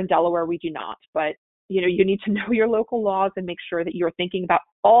 here in Delaware, we do not, but you need to know your local laws and make sure that you're thinking about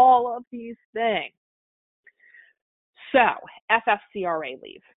all of these things. So, FFCRA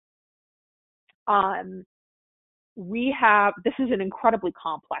leave. This is an incredibly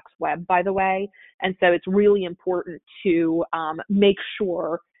complex web, by the way, and so it's really important to make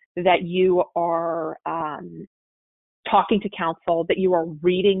sure that you are talking to counsel, that you are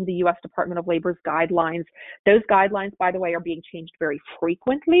reading the U.S. Department of Labor's guidelines. Those guidelines, by the way, are being changed very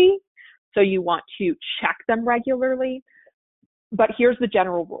frequently, so you want to check them regularly. But here's the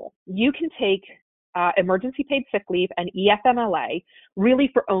general rule. You can take emergency paid sick leave and EFMLA really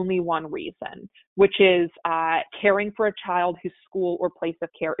for only one reason, which is caring for a child whose school or place of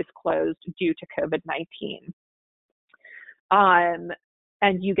care is closed due to COVID-19.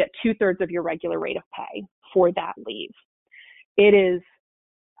 And you get 2/3 of your regular rate of pay for that leave. It is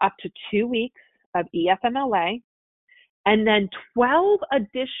up to 2 weeks of EFMLA and then 2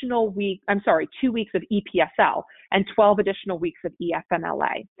 weeks of EPSL and 12 additional weeks of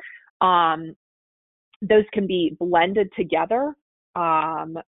EFMLA. Those can be blended together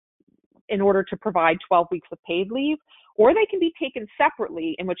in order to provide 12 weeks of paid leave, or they can be taken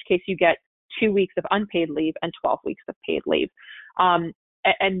separately, in which case you get 2 weeks of unpaid leave and 12 weeks of paid leave.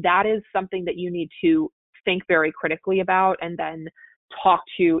 And that is something that you need to think very critically about and then talk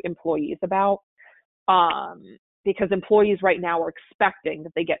to employees about. Because employees right now are expecting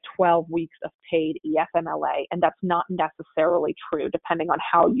that they get 12 weeks of paid EFMLA, and that's not necessarily true depending on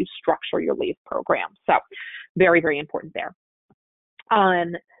how you structure your leave program. So very, very important there.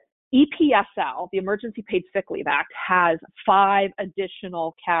 EPSL, the Emergency Paid Sick Leave Act, has 5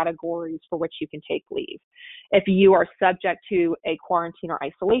 additional categories for which you can take leave. If you are subject to a quarantine or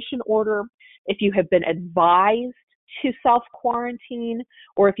isolation order, if you have been advised to self-quarantine,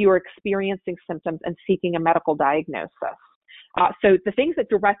 or if you are experiencing symptoms and seeking a medical diagnosis. So the things that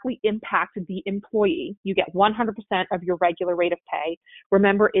directly impact the employee, you get 100% of your regular rate of pay.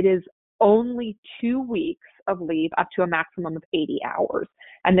 Remember, it is only 2 weeks of leave up to a maximum of 80 hours,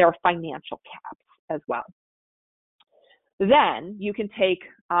 and there are financial caps as well. Then you can take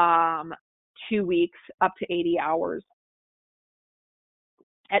 2 weeks up to 80 hours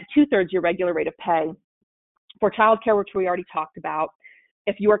at 2/3 your regular rate of pay. For childcare, which we already talked about,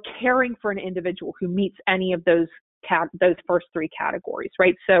 if you are caring for an individual who meets any of those first 3 categories,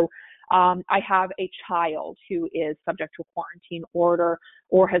 right? So I have a child who is subject to a quarantine order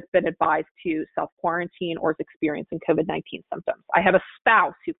or has been advised to self-quarantine or is experiencing COVID-19 symptoms. I have a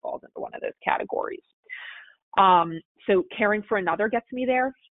spouse who falls into one of those categories. So caring for another gets me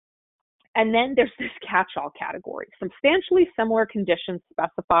there. And then there's this catch-all category, substantially similar conditions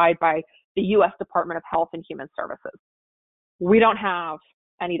specified by the U.S. Department of Health and Human Services. We don't have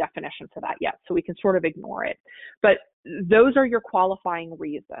any definition for that yet, so we can sort of ignore it. But those are your qualifying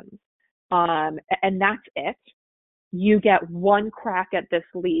reasons, and that's it. You get 1 crack at this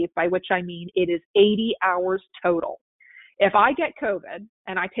leave, by which I mean it is 80 hours total. If I get COVID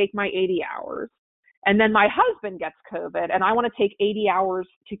and I take my 80 hours, and then my husband gets COVID and I want to take 80 hours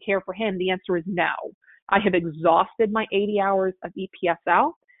to care for him, the answer is no. I have exhausted my 80 hours of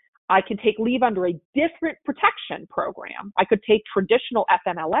EPSL. I can take leave under a different protection program. I could take traditional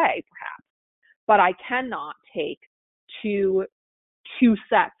FMLA perhaps, but I cannot take two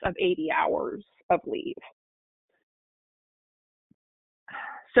sets of 80 hours of leave.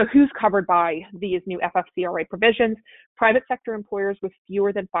 So who's covered by these new FFCRA provisions? Private sector employers with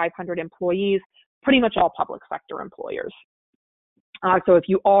fewer than 500 employees, pretty much all public sector employers. So if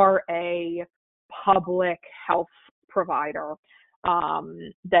you are a public health provider,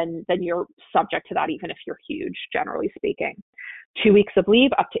 then you're subject to that, even if you're huge, generally speaking. 2 weeks of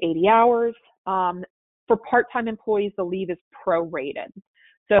leave, up to 80 hours. For part-time employees, the leave is prorated.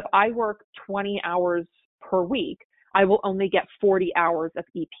 So if I work 20 hours per week, I will only get 40 hours of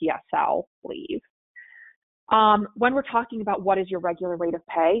EPSL leave. When we're talking about what is your regular rate of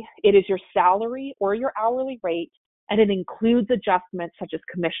pay, it is your salary or your hourly rate, and it includes adjustments such as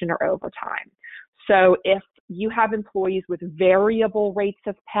commission or overtime. So if you have employees with variable rates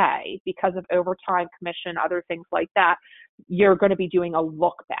of pay because of overtime, commission, other things like that, you're going to be doing a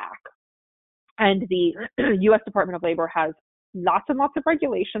look back. And the U.S. Department of Labor has lots and lots of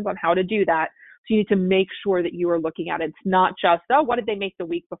regulations on how to do that. So you need to make sure that you are looking at it. It's not just, oh, what did they make the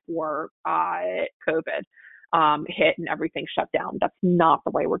week before COVID hit and everything shut down? That's not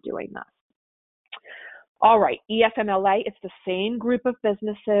the way we're doing this. All right, EFMLA, it's the same group of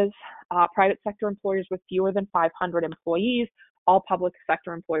businesses, private sector employers with fewer than 500 employees, all public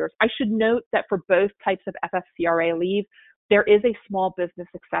sector employers. I should note that for both types of FFCRA leave, there is a small business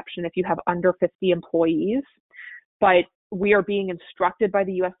exception if you have under 50 employees, but we are being instructed by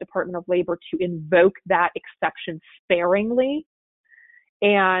the U.S. Department of Labor to invoke that exception sparingly,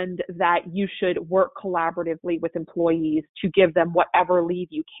 and that you should work collaboratively with employees to give them whatever leave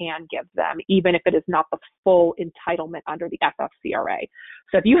you can give them, even if it is not the full entitlement under the FFCRA.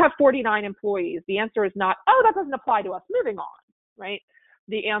 So if you have 49 employees, the answer is not, oh, that doesn't apply to us, moving on, right?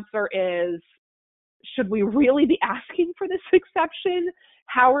 The answer is, should we really be asking for this exception?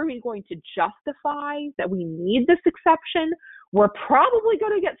 How are we going to justify that we need this exception? We're probably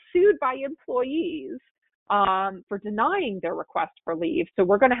going to get sued by employees for denying their request for leave. So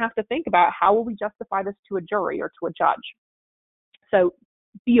we're going to have to think about how will we justify this to a jury or to a judge. So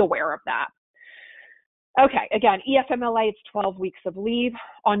be aware of that. Okay, again, EFMLA, it's 12 weeks of leave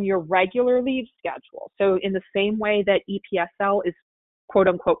on your regular leave schedule. So in the same way that EPSL is quote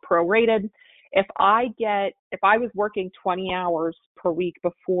unquote prorated, if I was working 20 hours per week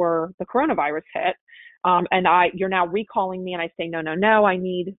before the coronavirus hit, and you're now recalling me and I say, no, I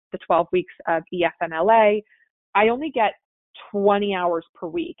need the 12 weeks of EFMLA, I only get 20 hours per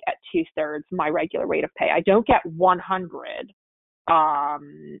week at 2/3 my regular rate of pay. I don't get 100, I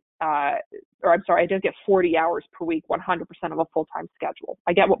don't get 40 hours per week, 100% of a full-time schedule.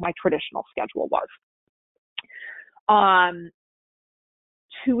 I get what my traditional schedule was.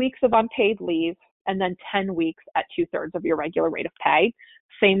 2 weeks of unpaid leave, and then 10 weeks at 2/3 of your regular rate of pay.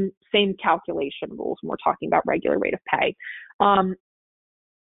 Same calculation rules when we're talking about regular rate of pay.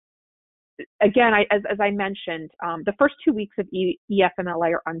 Again, as I mentioned, the first 2 weeks of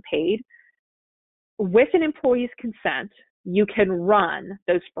EFMLA are unpaid. With an employee's consent, you can run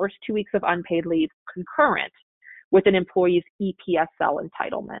those first 2 weeks of unpaid leave concurrent with an employee's EPSL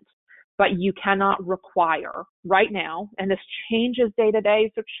entitlement. But you cannot require right now, and this changes day to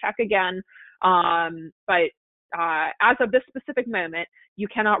day, so check again. But as of this specific moment, you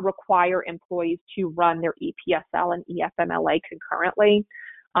cannot require employees to run their EPSL and EFMLA concurrently.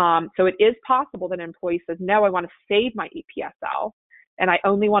 So it is possible that an employee says, no, I want to save my EPSL, and I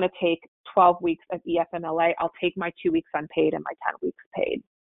only want to take 12 weeks of EFMLA. I'll take my 2 weeks unpaid and my 10 weeks paid.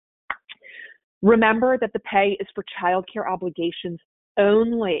 Remember that the pay is for childcare obligations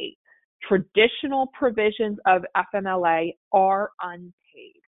only. Traditional provisions of FMLA are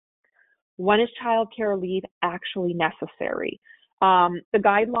unpaid. When is childcare leave actually necessary? The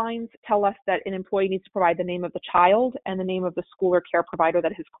guidelines tell us that an employee needs to provide the name of the child and the name of the school or care provider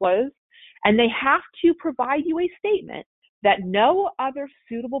that has closed, and they have to provide you a statement that no other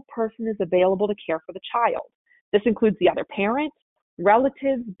suitable person is available to care for the child. This includes the other parent,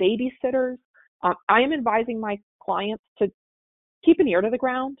 relatives, babysitters. I am advising my clients to keep an ear to the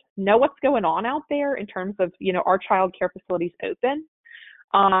ground, know what's going on out there in terms of, are child care facilities open?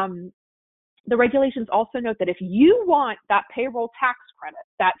 The regulations also note that if you want that payroll tax credit,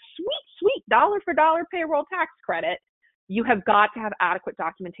 that sweet dollar for dollar payroll tax credit, you have got to have adequate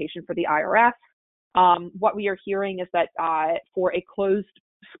documentation for the IRS. What we are hearing is that for a closed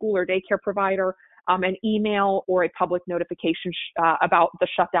school or daycare provider, an email or a public notification about the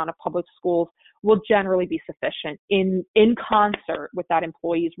shutdown of public schools will generally be sufficient in concert with that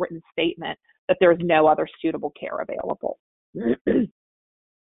employee's written statement that there is no other suitable care available.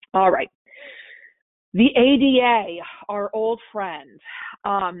 All right. The ADA, our old friend.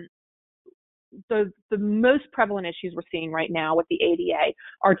 the most prevalent issues we're seeing right now with the ADA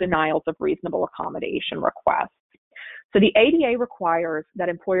are denials of reasonable accommodation requests. So the ADA requires that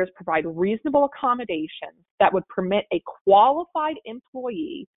employers provide reasonable accommodations that would permit a qualified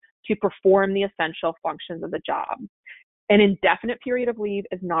employee to perform the essential functions of the job. An indefinite period of leave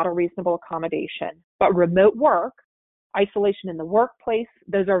is not a reasonable accommodation, but remote work, isolation in the workplace,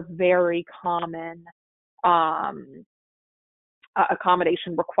 those are very common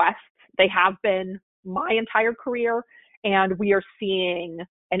accommodation requests. They have been my entire career, and we are seeing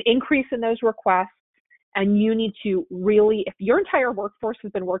an increase in those requests. And you need to really, if your entire workforce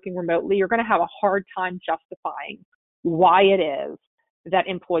has been working remotely, you're going to have a hard time justifying why it is that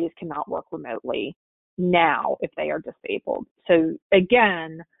employees cannot work remotely now if they are disabled. So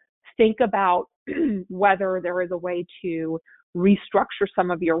again, think about whether there is a way to restructure some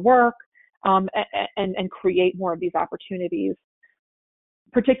of your work and create more of these opportunities,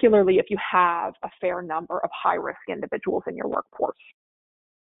 particularly if you have a fair number of high-risk individuals in your workforce.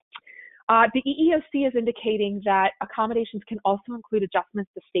 The EEOC is indicating that accommodations can also include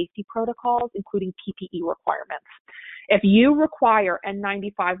adjustments to safety protocols, including PPE requirements. If you require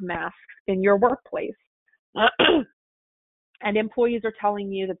N95 masks in your workplace, and employees are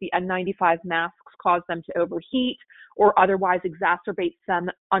telling you that the N95 masks cause them to overheat or otherwise exacerbate some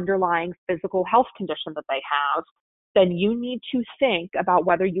underlying physical health condition that they have, then you need to think about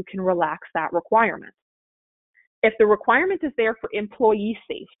whether you can relax that requirement. If the requirement is there for employee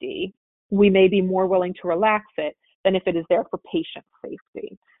safety, we may be more willing to relax it than if it is there for patient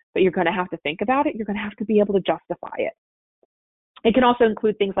safety. But you're going to have to think about it. You're going to have to be able to justify it. It can also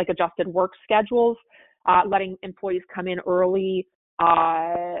include things like adjusted work schedules, letting employees come in early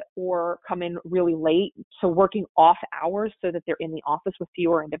or come in really late. So working off hours so that they're in the office with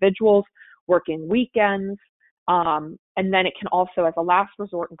fewer individuals, working weekends. And then it can also, as a last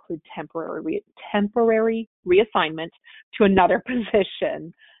resort, include temporary reassignment to another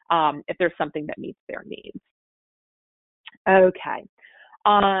position if there's something that meets their needs. Okay.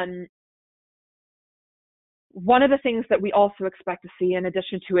 One of the things that we also expect to see, in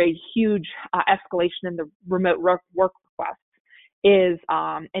addition to a huge escalation in the remote work requests, is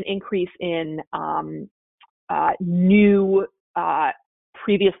an increase in new,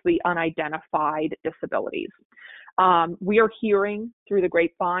 previously unidentified disabilities. We are hearing through the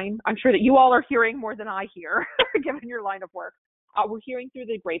grapevine, I'm sure that you all are hearing more than I hear, given your line of work. We're hearing through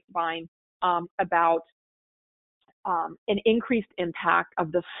the grapevine about an increased impact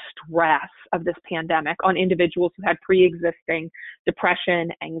of the stress of this pandemic on individuals who had pre-existing depression,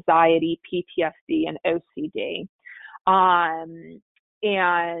 anxiety, PTSD, and OCD.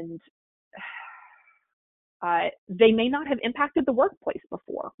 They may not have impacted the workplace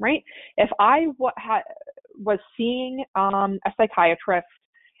before, right? If I was seeing a psychiatrist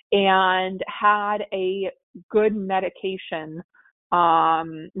and had a good medication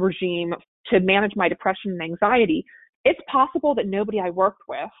regime to manage my depression and anxiety, it's possible that nobody I worked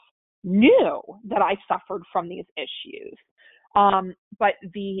with knew that I suffered from these issues. But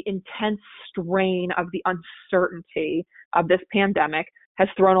the intense strain of the uncertainty of this pandemic has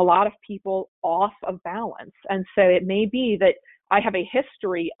thrown a lot of people off of balance. And so it may be that I have a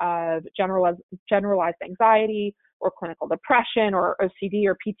history of generalized anxiety or clinical depression or OCD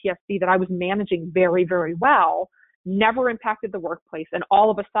or PTSD that I was managing very, very well, never impacted the workplace. And all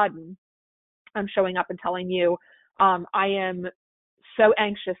of a sudden, I'm showing up and telling you, I am so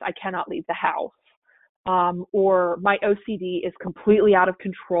anxious I cannot leave the house. Or my OCD is completely out of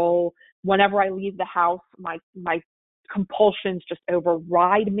control. Whenever I leave the house, my compulsions just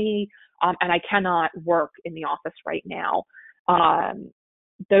override me, and I cannot work in the office right now.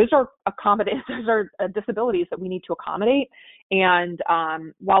 Those are disabilities that we need to accommodate. And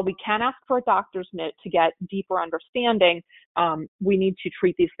while we can ask for a doctor's note to get deeper understanding, we need to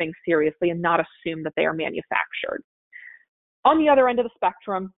treat these things seriously and not assume that they are manufactured. On the other end of the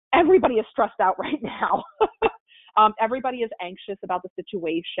spectrum, everybody is stressed out right now. Everybody is anxious about the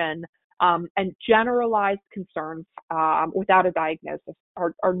situation, and generalized concerns without a diagnosis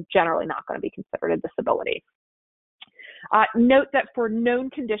are generally not going to be considered a disability. Note that for known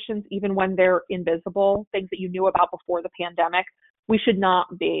conditions, even when they're invisible, things that you knew about before the pandemic, we should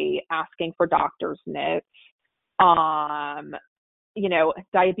not be asking for doctor's notes.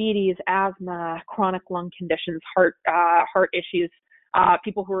 Diabetes, asthma, chronic lung conditions, heart issues,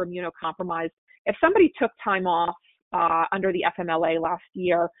 people who are immunocompromised. If somebody took time off under the FMLA last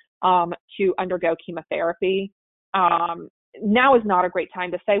year to undergo chemotherapy, now is not a great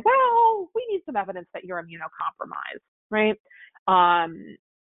time to say, well, we need some evidence that you're immunocompromised, right?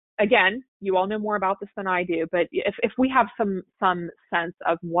 Again, you all know more about this than I do, but if we have some sense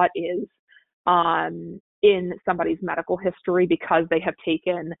of what is in somebody's medical history because they have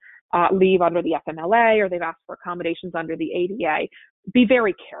taken leave under the FMLA or they've asked for accommodations under the ADA. Be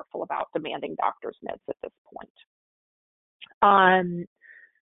very careful about demanding doctor's notes at this point.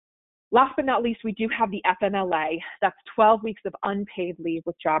 Last but not least, we do have the FMLA. That's 12 weeks of unpaid leave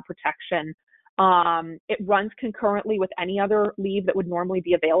with job protection. It runs concurrently with any other leave that would normally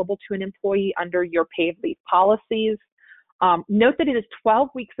be available to an employee under your paid leave policies. Note that it is 12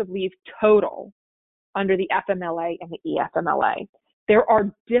 weeks of leave total under the FMLA and the EFMLA. There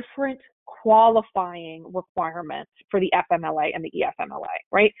are different qualifying requirements for the FMLA and the EFMLA,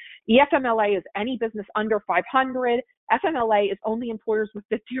 right? EFMLA is any business under 500. FMLA is only employers with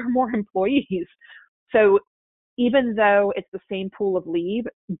 50 or more employees. So even though it's the same pool of leave,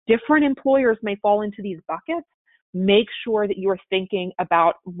 different employers may fall into these buckets. Make sure that you are thinking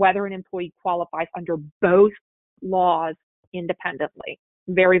about whether an employee qualifies under both laws independently.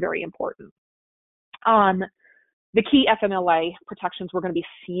 Very, very important. The key FMLA protections we're going to be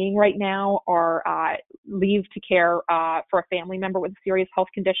seeing right now are leave to care for a family member with a serious health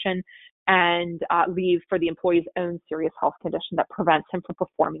condition and leave for the employee's own serious health condition that prevents him from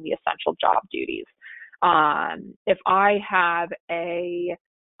performing the essential job duties. If I have a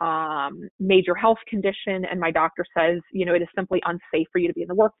major health condition and my doctor says, it is simply unsafe for you to be in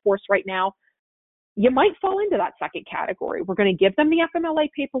the workforce right now, you might fall into that second category. We're going to give them the FMLA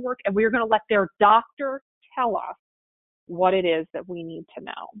paperwork and we're going to let their doctor tell us what it is that we need to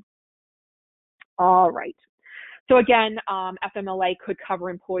know. All right. So again, FMLA could cover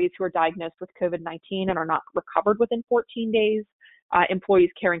employees who are diagnosed with COVID-19 and are not recovered within 14 days,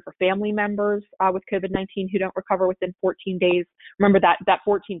 employees caring for family members with COVID-19 who don't recover within 14 days. Remember that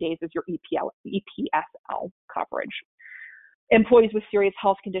 14 days is your EPSL coverage. Employees with serious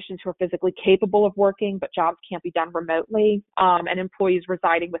health conditions who are physically capable of working, but jobs can't be done remotely, and employees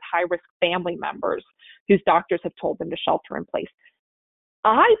residing with high-risk family members whose doctors have told them to shelter in place.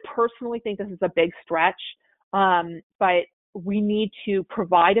 I personally think this is a big stretch, but we need to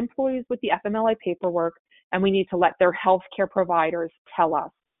provide employees with the FMLA paperwork, and we need to let their healthcare providers tell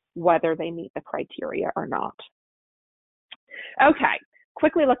us whether they meet the criteria or not. Okay.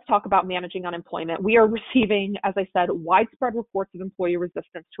 Quickly, let's talk about managing unemployment. We are receiving, as I said, widespread reports of employee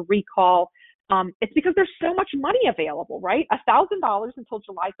resistance to recall. It's because there's so much money available, right? $1,000 until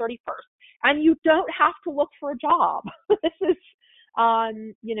July 31st. And you don't have to look for a job. This is, a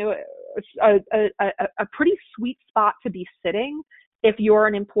pretty sweet spot to be sitting if you're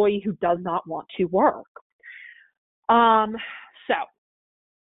an employee who does not want to work. So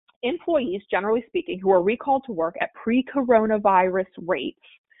employees, generally speaking, who are recalled to work at pre-coronavirus rates,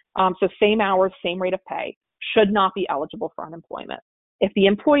 so same hours, same rate of pay, should not be eligible for unemployment. If the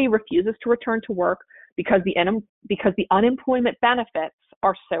employee refuses to return to work because the unemployment benefits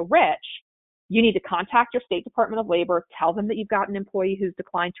are so rich, you need to contact your State Department of Labor, tell them that you've got an employee who's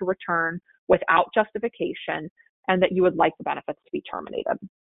declined to return without justification and that you would like the benefits to be terminated.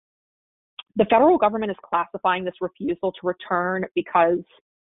 The federal government is classifying this refusal to return because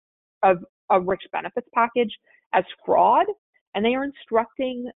of a rich benefits package as fraud, and they are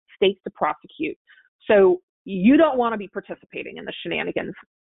instructing states to prosecute. So you don't want to be participating in the shenanigans.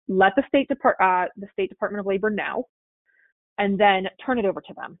 Let the State Department of Labor know, and then turn it over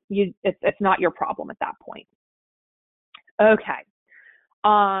to them. It's not your problem at that point. Okay.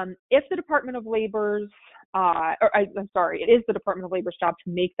 If the Department of Labor's, it is the Department of Labor's job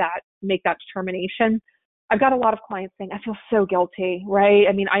to make that determination. I've got a lot of clients saying, I feel so guilty, right?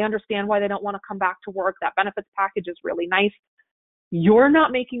 I mean, I understand why they don't want to come back to work. That benefits package is really nice. You're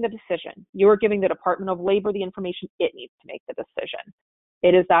not making the decision. You're giving the Department of Labor the information it needs to make the decision.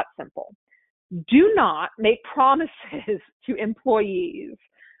 It is that simple. Do not make promises to employees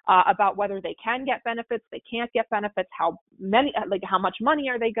about whether they can get benefits, they can't get benefits, how much money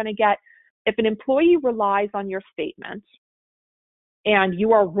are they going to get. If an employee relies on your statement and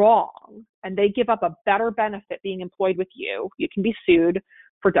you are wrong and they give up a better benefit being employed with you, you can be sued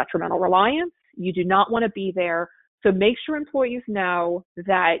for detrimental reliance. You do not want to be there. So make sure employees know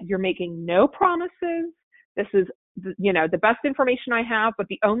that you're making no promises. This is, the best information I have, but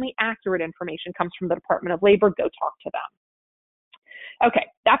the only accurate information comes from the Department of Labor. Go talk to them. Okay,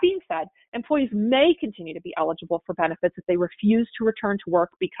 that being said, employees may continue to be eligible for benefits if they refuse to return to work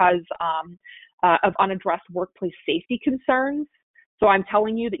because of unaddressed workplace safety concerns. So I'm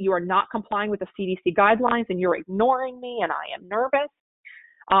telling you that you are not complying with the CDC guidelines and you're ignoring me and I am nervous.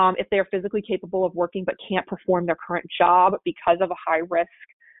 If they are physically capable of working but can't perform their current job because of a high risk,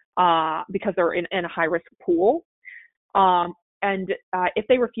 because they're in a high risk pool, if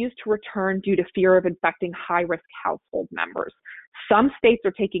they refuse to return due to fear of infecting high-risk household members. Some states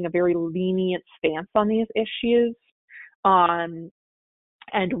are taking a very lenient stance on these issues, and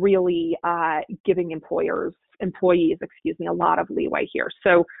really giving employees, a lot of leeway here.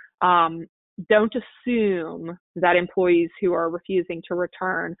 So don't assume that employees who are refusing to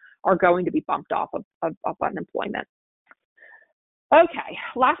return are going to be bumped off of unemployment. Okay,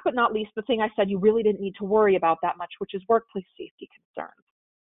 last but not least, the thing I said you really didn't need to worry about that much, which is workplace safety concerns.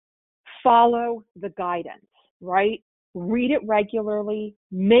 Follow the guidance, right? Read it regularly.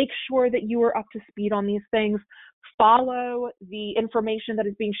 Make sure that you are up to speed on these things. Follow the information that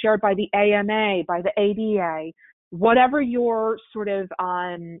is being shared by the AMA, by the ADA, whatever your sort of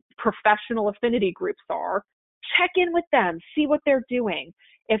professional affinity groups are. Check in with them, see what they're doing.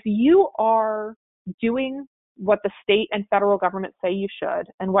 If you are doing what the state and federal government say you should,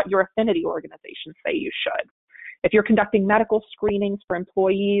 and what your affinity organizations say you should. If you're conducting medical screenings for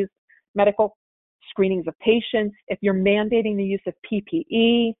employees, medical screenings of patients, if you're mandating the use of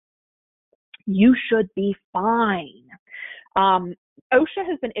PPE, you should be fine. OSHA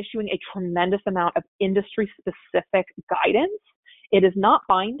has been issuing a tremendous amount of industry-specific guidance. It is not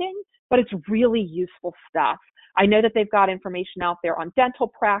binding, but it's really useful stuff. I know that they've got information out there on dental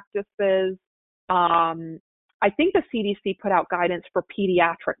practices. I think the CDC put out guidance for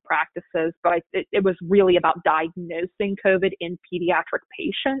pediatric practices, but it was really about diagnosing COVID in pediatric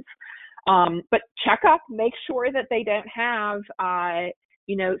patients. But check up, make sure that they don't have,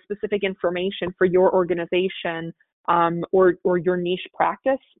 specific information for your organization or your niche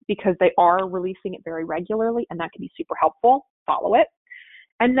practice, because they are releasing it very regularly, and that can be super helpful. Follow it.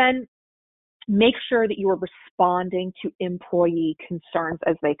 And then make sure that you are responding to employee concerns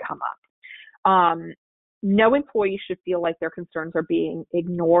as they come up. No employee should feel like their concerns are being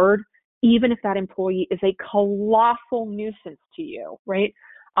ignored, even if that employee is a colossal nuisance to you, right?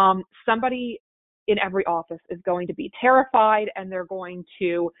 Somebody in every office is going to be terrified, and they're going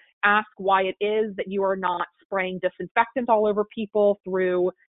to ask why it is that you are not spraying disinfectant all over people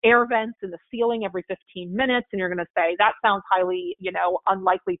through air vents in the ceiling every 15 minutes. And you're going to say, that sounds highly,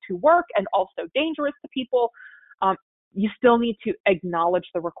 unlikely to work and also dangerous to people. You still need to acknowledge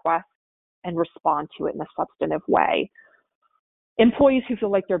the request and respond to it in a substantive way. Employees who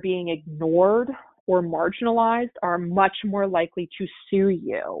feel like they're being ignored or marginalized are much more likely to sue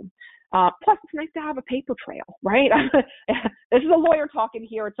you. Plus, it's nice to have a paper trail, right? This is a lawyer talking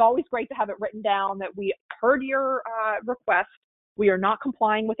here. It's always great to have it written down that we heard your request. We are not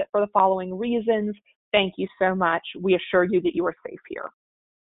complying with it for the following reasons. Thank you so much. We assure you that you are safe here.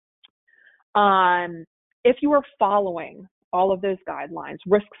 If you are following all of those guidelines,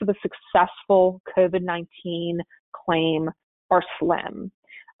 risks of a successful COVID-19 claim are slim.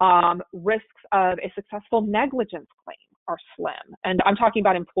 Risks of a successful negligence claim are slim. And I'm talking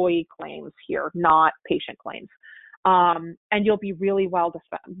about employee claims here, not patient claims. And you'll be really well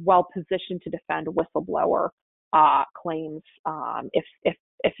positioned to defend whistleblower claims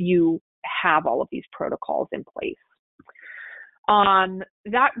if you have all of these protocols in place.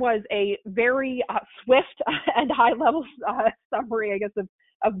 That was a very swift and high-level summary, I guess,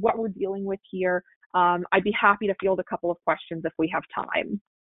 of what we're dealing with here. I'd be happy to field a couple of questions if we have time.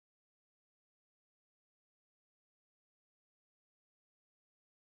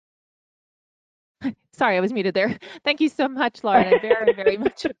 Sorry, I was muted there. Thank you so much, Lauren. I very, very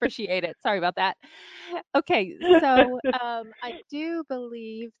much appreciate it. Sorry about that. Okay, so I do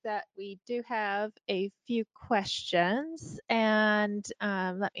believe that we do have a few questions, and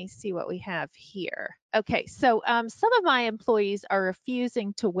let me see what we have here. Okay, so some of my employees are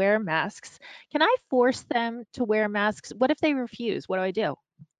refusing to wear masks. Can I force them to wear masks? What if they refuse? What do I do?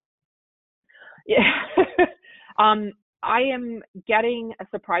 Yeah, I am getting a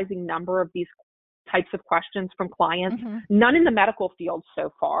surprising number of these types of questions from clients. Mm-hmm. None in the medical field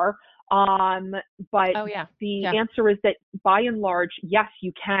so far. But the answer is that by and large, yes,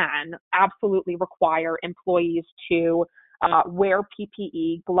 you can absolutely require employees to wear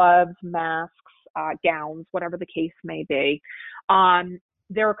PPE, gloves, masks, gowns, whatever the case may be.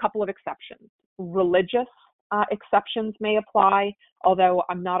 There are a couple of exceptions. Religious exceptions may apply, although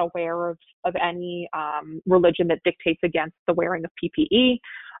I'm not aware of any religion that dictates against the wearing of PPE.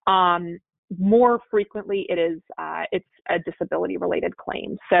 More frequently, it's a disability-related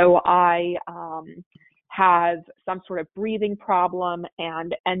claim. So I have some sort of breathing problem,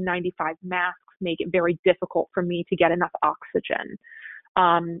 and N95 masks make it very difficult for me to get enough oxygen.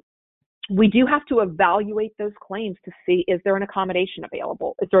 We do have to evaluate those claims to see, is there an accommodation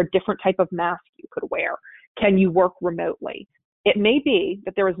available? Is there a different type of mask you could wear? Can you work remotely? It may be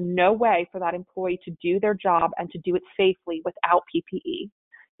that there is no way for that employee to do their job and to do it safely without PPE,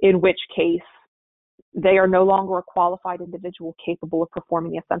 in which case they are no longer a qualified individual capable of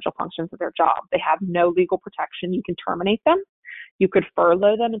performing the essential functions of their job. They have no legal protection. You can terminate them. You could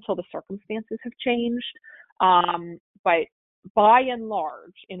furlough them until the circumstances have changed. But by and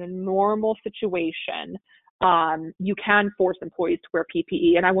large, in a normal situation, you can force employees to wear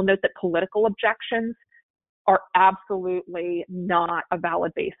PPE. And I will note that political objections are absolutely not a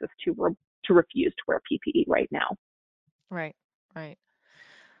valid basis to refuse to wear PPE right now. Right, right.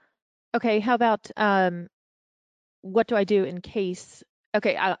 Okay, how about what do I do in case?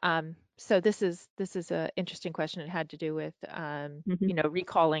 Okay, so this is an interesting question. It had to do with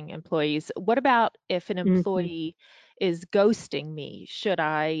recalling employees. What about if an Mm-hmm. employee is ghosting me? Should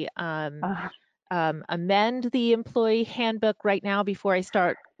I Uh, amend the employee handbook right now before I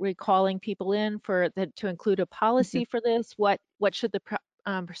start recalling people in to include a mhm, policy for this? What should the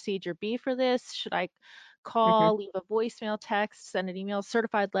procedure be for this? Should I mhm. call, leave a voicemail, text, send an email,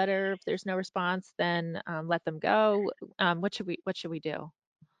 certified letter? If there's no response, then let them go. What should we do?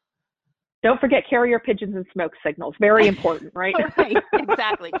 Don't forget carrier pigeons and smoke signals. Very important, right? Right,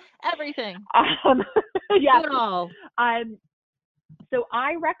 exactly. Everything. um, Do yes. it all. Um, so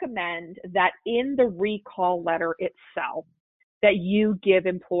I recommend that in the recall letter itself, that you give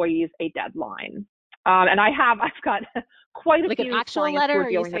employees a deadline. And I've got quite a Like an few actual clients who letter, are or are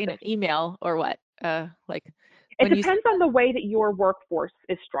you dealing with saying this. an email or what? Like It when you depends on the way that your workforce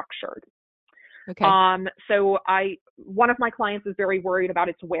is structured. okay. So one of my clients is very worried about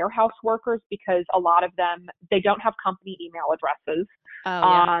its warehouse workers because a lot of them, they don't have company email addresses. Oh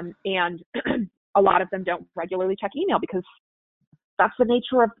yeah. And a lot of them don't regularly check email because that's the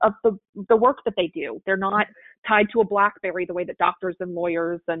nature of the work that they do. They're not tied to a BlackBerry the way that doctors and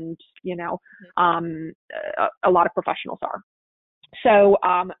lawyers and, a lot of professionals are. So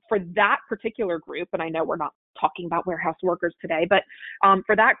for that particular group, and I know we're not talking about warehouse workers today, but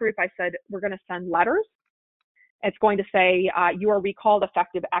for that group, I said, we're going to send letters. It's going to say, you are recalled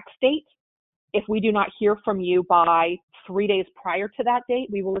effective X date. If we do not hear from you by 3 days prior to that date,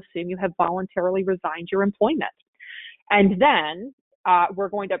 we will assume you have voluntarily resigned your employment. And then we're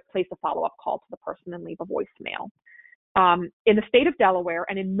going to place a follow-up call to the person and leave a voicemail. In the state of Delaware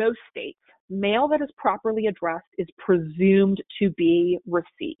and in most states, mail that is properly addressed is presumed to be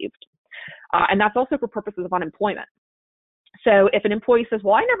received. And that's also for purposes of unemployment. So if an employee says,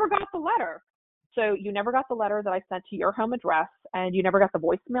 well, I never got the letter. So you never got the letter that I sent to your home address and you never got the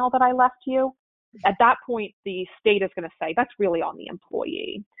voicemail that I left you. At that point, the state is going to say that's really on the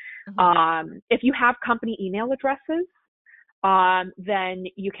employee. If you have company email addresses, then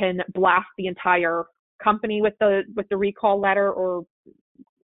you can blast the entire company with the recall letter or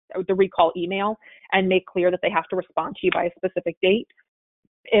the recall email and make clear that they have to respond to you by a specific date.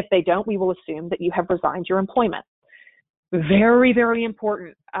 If they don't, we will assume that you have resigned your employment. Very, very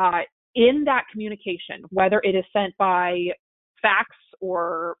important in that communication, whether it is sent by fax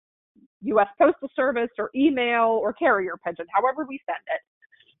or U.S. Postal Service or email or carrier pigeon, however we send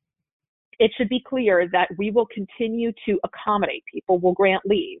it, it should be clear that we will continue to accommodate people. We'll grant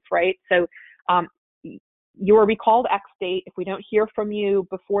leave, right? So you are recalled X date. If we don't hear from you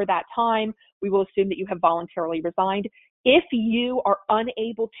before that time, we will assume that you have voluntarily resigned. If you are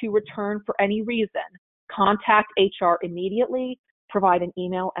unable to return for any reason, contact HR immediately, provide an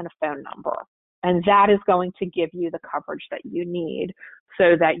email and a phone number. And that is going to give you the coverage that you need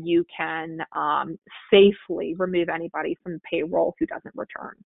so that you can safely remove anybody from the payroll who doesn't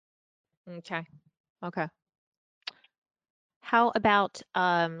return. Okay. Okay. How about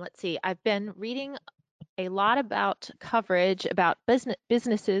let's see, I've been reading a lot about coverage about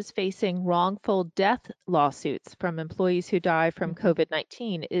businesses facing wrongful death lawsuits from employees who die from Mm-hmm.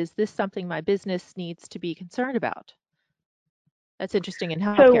 COVID-19. Is this something my business needs to be concerned about? That's interesting in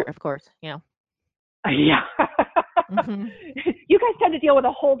healthcare, So, of course, you know. yeah. Mm-hmm. You guys tend to deal with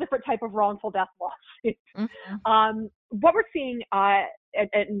a whole different type of wrongful death lawsuit. Mm-hmm. What we're seeing,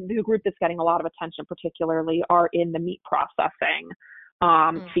 and the group that's getting a lot of attention particularly, are in the meat processing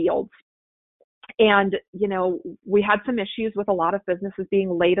fields. And, we had some issues with a lot of businesses being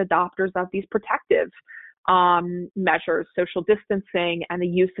late adopters of these protective measures, social distancing and the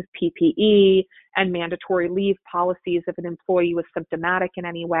use of PPE and mandatory leave policies if an employee was symptomatic in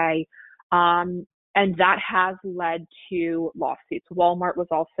any way. And that has led to lawsuits. Walmart was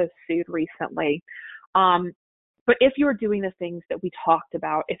also sued recently. But if you're doing the things that we talked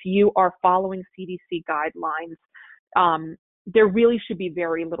about, if you are following CDC guidelines, there really should be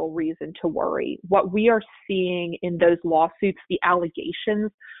very little reason to worry. What we are seeing in those lawsuits, the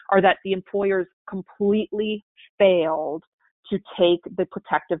allegations, are that the employers completely failed to take the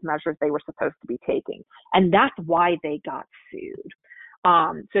protective measures they were supposed to be taking. And that's why they got sued.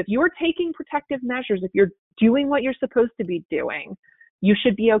 So if you're taking protective measures, if you're doing what you're supposed to be doing, you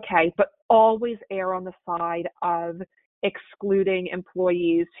should be okay, but always err on the side of excluding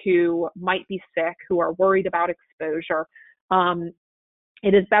employees who might be sick, who are worried about exposure.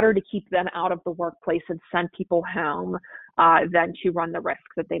 It is better to keep them out of the workplace and send people home than to run the risk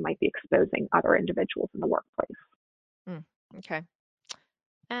that they might be exposing other individuals in the workplace. Okay.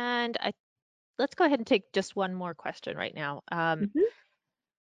 And let's go ahead and take just one more question right now. Mm-hmm.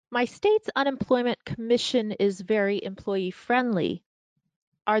 My state's unemployment commission is very employee friendly.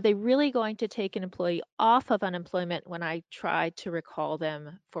 Are they really going to take an employee off of unemployment when I try to recall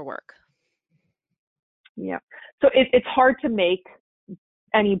them for work? Yeah. So it's hard to make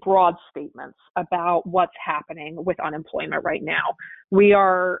any broad statements about what's happening with unemployment right now. We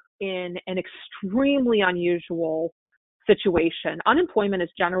are in an extremely unusual situation. Unemployment is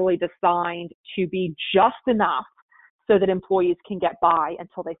generally designed to be just enough so that employees can get by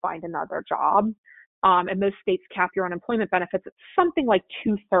until they find another job. And most states cap your unemployment benefits at something like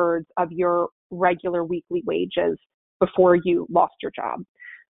 2/3 of your regular weekly wages before you lost your job.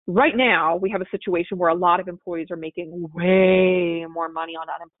 Right now, we have a situation where a lot of employees are making way more money on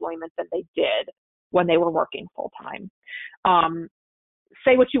unemployment than they did when they were working full time.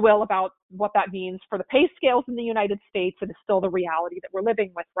 Say what you will about what that means for the pay scales in the United States, it is still the reality that we're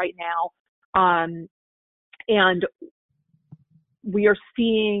living with right now. And we are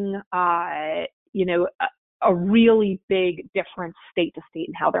seeing, a really big difference state to state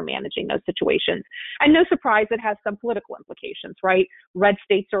in how they're managing those situations. And no surprise, it has some political implications, right? Red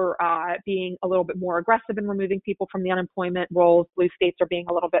states are being a little bit more aggressive in removing people from the unemployment rolls. Blue states are being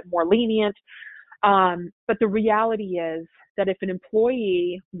a little bit more lenient. But the reality is that if an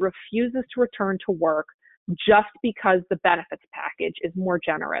employee refuses to return to work just because the benefits package is more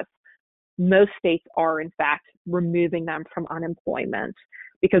generous, most states are, in fact, removing them from unemployment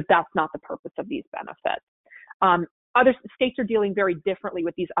because that's not the purpose of these benefits. Other states are dealing very differently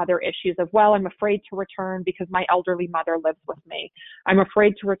with these other issues of, well, I'm afraid to return because my elderly mother lives with me. I'm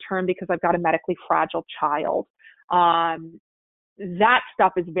afraid to return because I've got a medically fragile child. That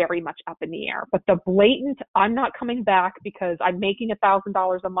stuff is very much up in the air. But the blatant, I'm not coming back because I'm making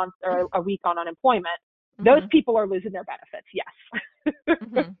 $1,000 a month or a week on unemployment, those people are losing their benefits, yes.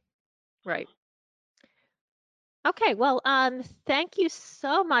 Right. Okay, well, thank you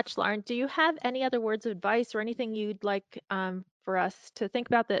so much, Lauren. Do you have any other words of advice or anything you'd like for us to think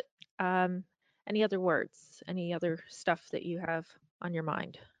about that, any other words, any other stuff that you have on your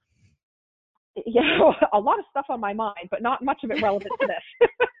mind? Yeah, a lot of stuff on my mind, but not much of it relevant to this.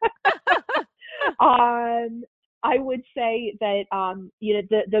 I would say that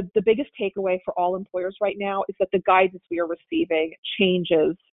the biggest takeaway for all employers right now is that the guidance we are receiving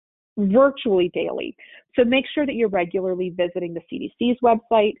changes virtually daily. So make sure that you're regularly visiting the CDC's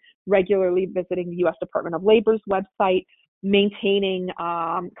website, regularly visiting the U.S. Department of Labor's website, maintaining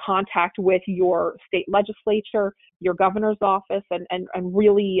contact with your state legislature, your governor's office, and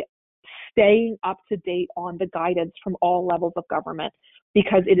really staying up to date on the guidance from all levels of government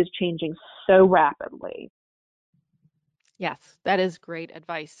because it is changing so rapidly. Yes, that is great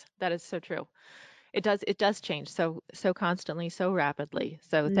advice. That is so true. It does change so constantly, so rapidly.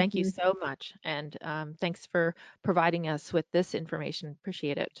 So thank you so much, and thanks for providing us with this information.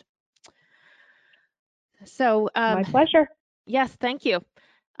 Appreciate it. So My pleasure. yes, thank you.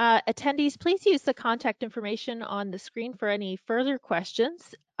 Attendees, please use the contact information on the screen for any further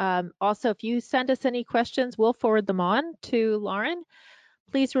questions. Also, if you send us any questions, we'll forward them on to Lauren.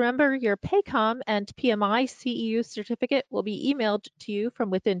 Please remember your Paycom and PMI CEU certificate will be emailed to you from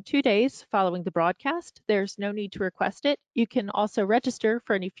within 2 days following the broadcast. There's no need to request it. You can also register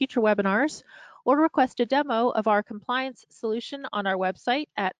for any future webinars or request a demo of our compliance solution on our website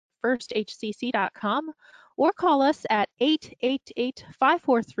at firsthcc.com or call us at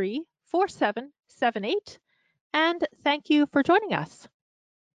 888-543-4778. And thank you for joining us.